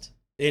fault.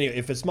 Anyway,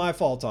 if it's my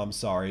fault, I'm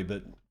sorry.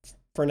 But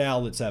for now,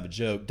 let's have a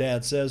joke.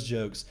 Dad says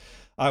jokes.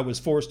 I was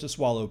forced to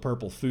swallow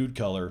purple food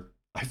color.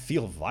 I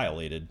feel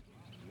violated.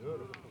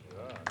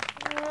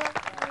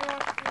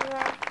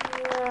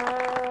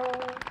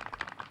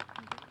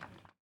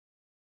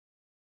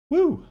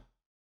 Woo.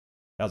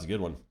 That was a good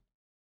one.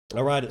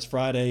 All right, it's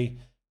Friday.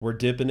 We're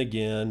dipping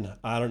again.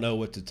 I don't know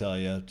what to tell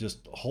you.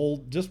 Just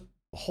hold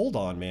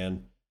on,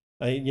 man.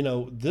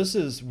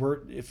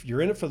 If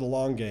you're in it for the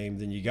long game,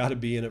 then you got to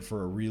be in it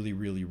for a really,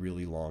 really,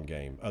 really long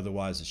game.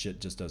 Otherwise, the shit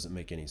just doesn't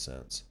make any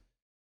sense.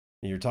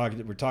 And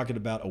we're talking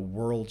about a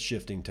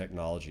world-shifting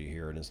technology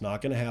here, and it's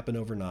not going to happen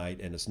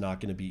overnight, and it's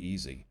not going to be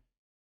easy.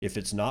 If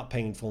it's not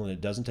painful and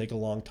it doesn't take a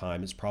long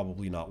time, it's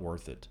probably not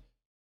worth it.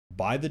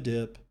 Buy the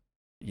dip.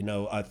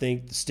 I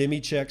think the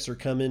stimmy checks are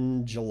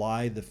coming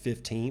July the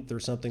 15th or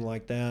something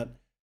like that.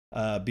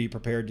 Be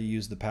prepared to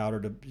use the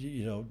powder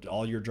to,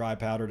 all your dry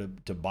powder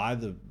to buy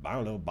the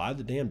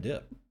damn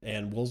dip.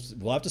 And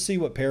we'll have to see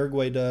what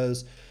Paraguay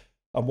does.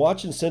 I'm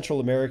watching Central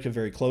America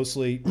very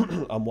closely.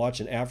 I'm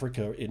watching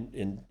Africa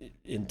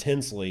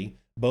intensely,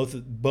 both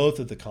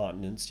of the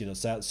continents,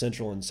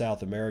 Central and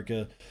South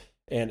America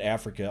and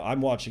Africa.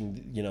 I'm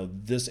watching,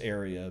 this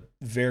area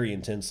very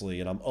intensely.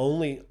 And I'm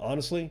only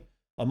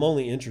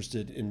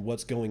interested in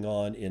what's going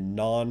on in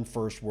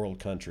non-first world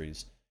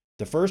countries.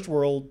 The first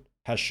world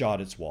has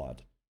shot its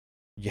wad.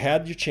 You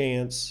had your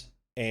chance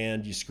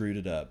and you screwed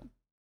it up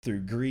through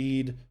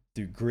greed,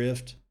 through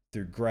grift,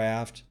 through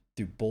graft,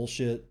 through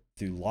bullshit,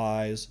 through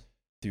lies,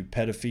 through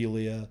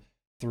pedophilia,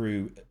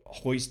 through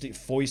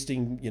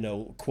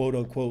foisting, quote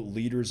unquote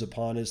leaders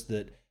upon us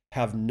that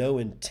have no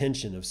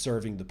intention of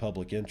serving the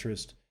public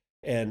interest.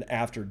 And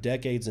after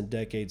decades and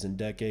decades and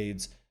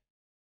decades,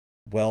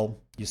 well,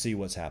 you see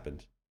what's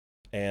happened.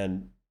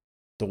 And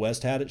the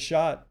West had its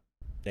shot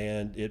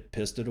and it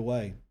pissed it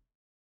away.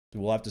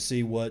 We'll have to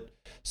see what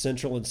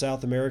Central and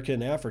South America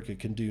and Africa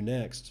can do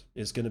next.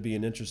 It's going to be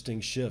an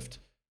interesting shift.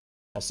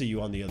 I'll see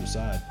you on the other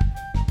side.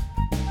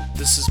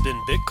 This has been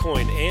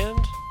Bitcoin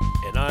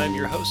and I'm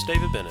your host,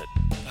 David Bennett.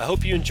 I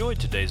hope you enjoyed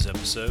today's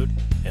episode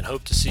and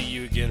hope to see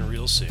you again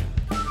real soon.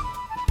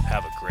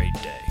 Have a great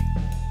day.